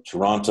this. So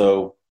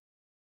Toronto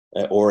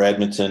or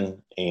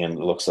Edmonton, and it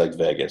looks like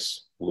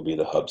Vegas will be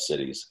the hub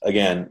cities.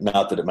 Again,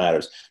 not that it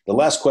matters. The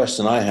last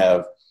question I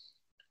have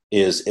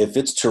is, if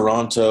it's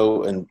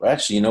Toronto, and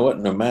actually, you know what?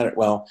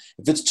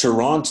 If it's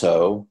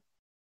Toronto,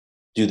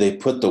 do they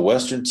put the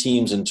Western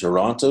teams in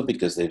Toronto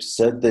because they've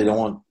said they don't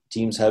want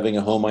teams having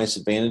a home ice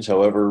advantage?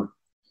 However,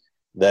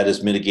 that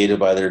is mitigated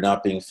by there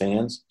not being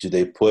fans. Do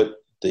they put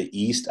the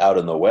East out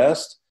in the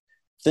West?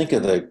 Think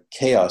of the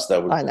chaos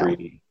that would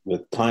create.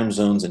 time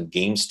zones and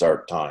game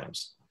start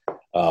times.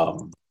 I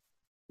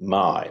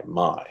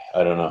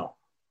don't know.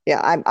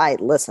 Yeah, I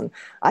listen.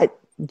 I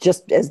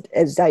just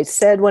as I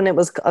said when it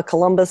was a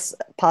Columbus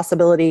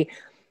possibility,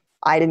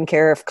 I didn't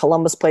care if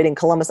Columbus played in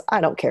Columbus.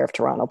 I don't care if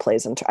Toronto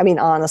plays in. I mean,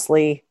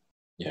 honestly,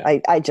 yeah.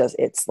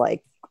 It's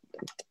like,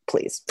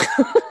 please.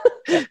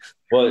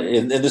 Well,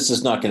 and this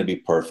is not going to be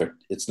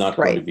perfect. It's not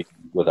going to be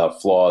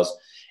without flaws.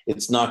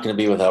 It's not going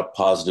to be without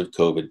positive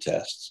COVID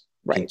tests.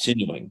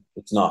 Continuing,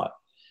 it's not.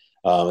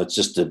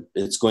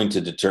 It's going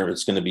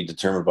to be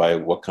determined by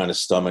what kind of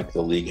stomach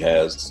the league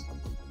has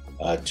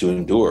to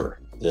endure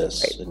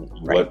this and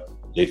what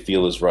they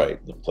feel is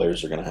right. The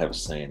players are going to have a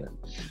say in it.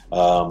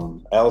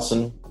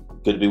 Allison,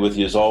 good to be with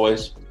you as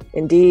always.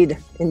 Indeed.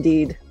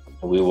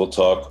 We will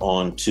talk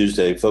on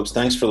Tuesday. Folks,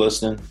 thanks for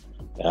listening.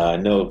 I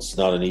know it's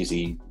not an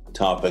easy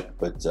topic,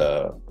 but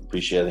I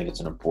think it's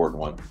an important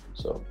one.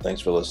 So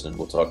thanks for listening.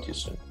 We'll talk to you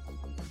soon.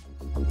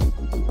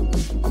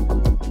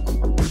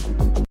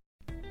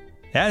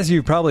 As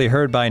you've probably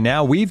heard by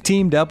now, we've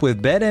teamed up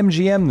with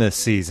BetMGM this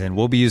season.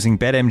 We'll be using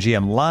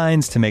BetMGM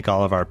lines to make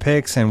all of our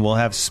picks, and we'll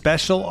have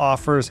special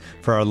offers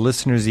for our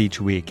listeners each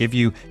week. If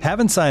you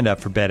haven't signed up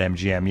for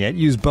BetMGM yet,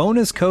 use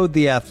bonus code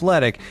The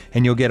Athletic,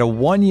 and you'll get a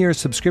 1-year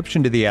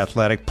subscription to The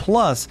Athletic,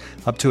 plus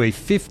up to a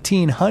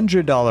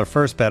 $1,500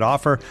 first bet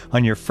offer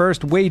on your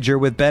first wager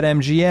with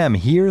BetMGM.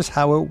 Here's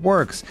how it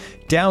works.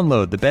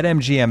 Download the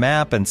BetMGM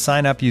app and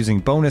sign up using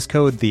bonus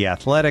code The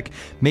Athletic.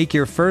 Make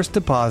your first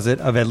deposit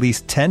of at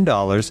least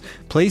 $10.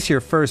 Place your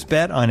first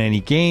bet on any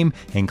game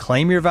and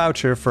claim your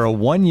voucher for a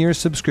 1-year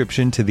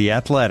subscription to The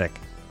Athletic.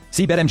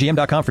 See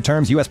BetMGM.com for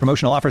terms. U.S.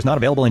 promotional offers not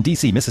available in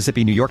D.C.,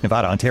 Mississippi, New York,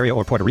 Nevada, Ontario,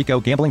 or Puerto Rico.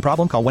 Gambling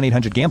problem? Call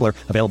 1-800-GAMBLER.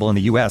 Available in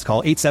the U.S.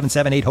 Call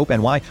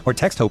 877-8-HOPE-NY or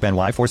text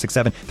HOPE-NY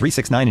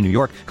 467-369 in New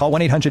York. Call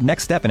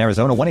 1-800-NEXT-STEP in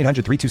Arizona.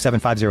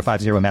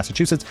 1-800-327-5050 in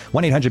Massachusetts.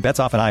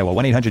 1-800-BETS-OFF in Iowa.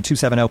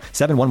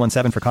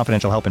 1-800-270-7117 for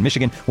confidential help in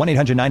Michigan.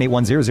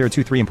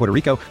 1-800-981-0023 in Puerto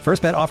Rico.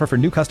 First bet offer for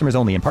new customers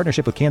only in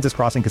partnership with Kansas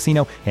Crossing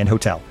Casino and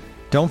Hotel.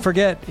 Don't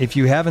forget, if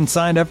you haven't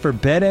signed up for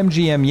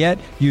BetMGM yet,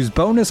 use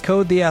bonus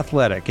code The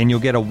Athletic, and you'll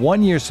get a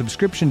 1-year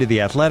subscription to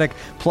The Athletic,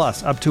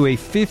 plus up to a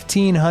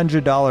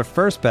 $1,500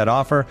 first bet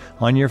offer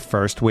on your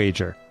first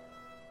wager.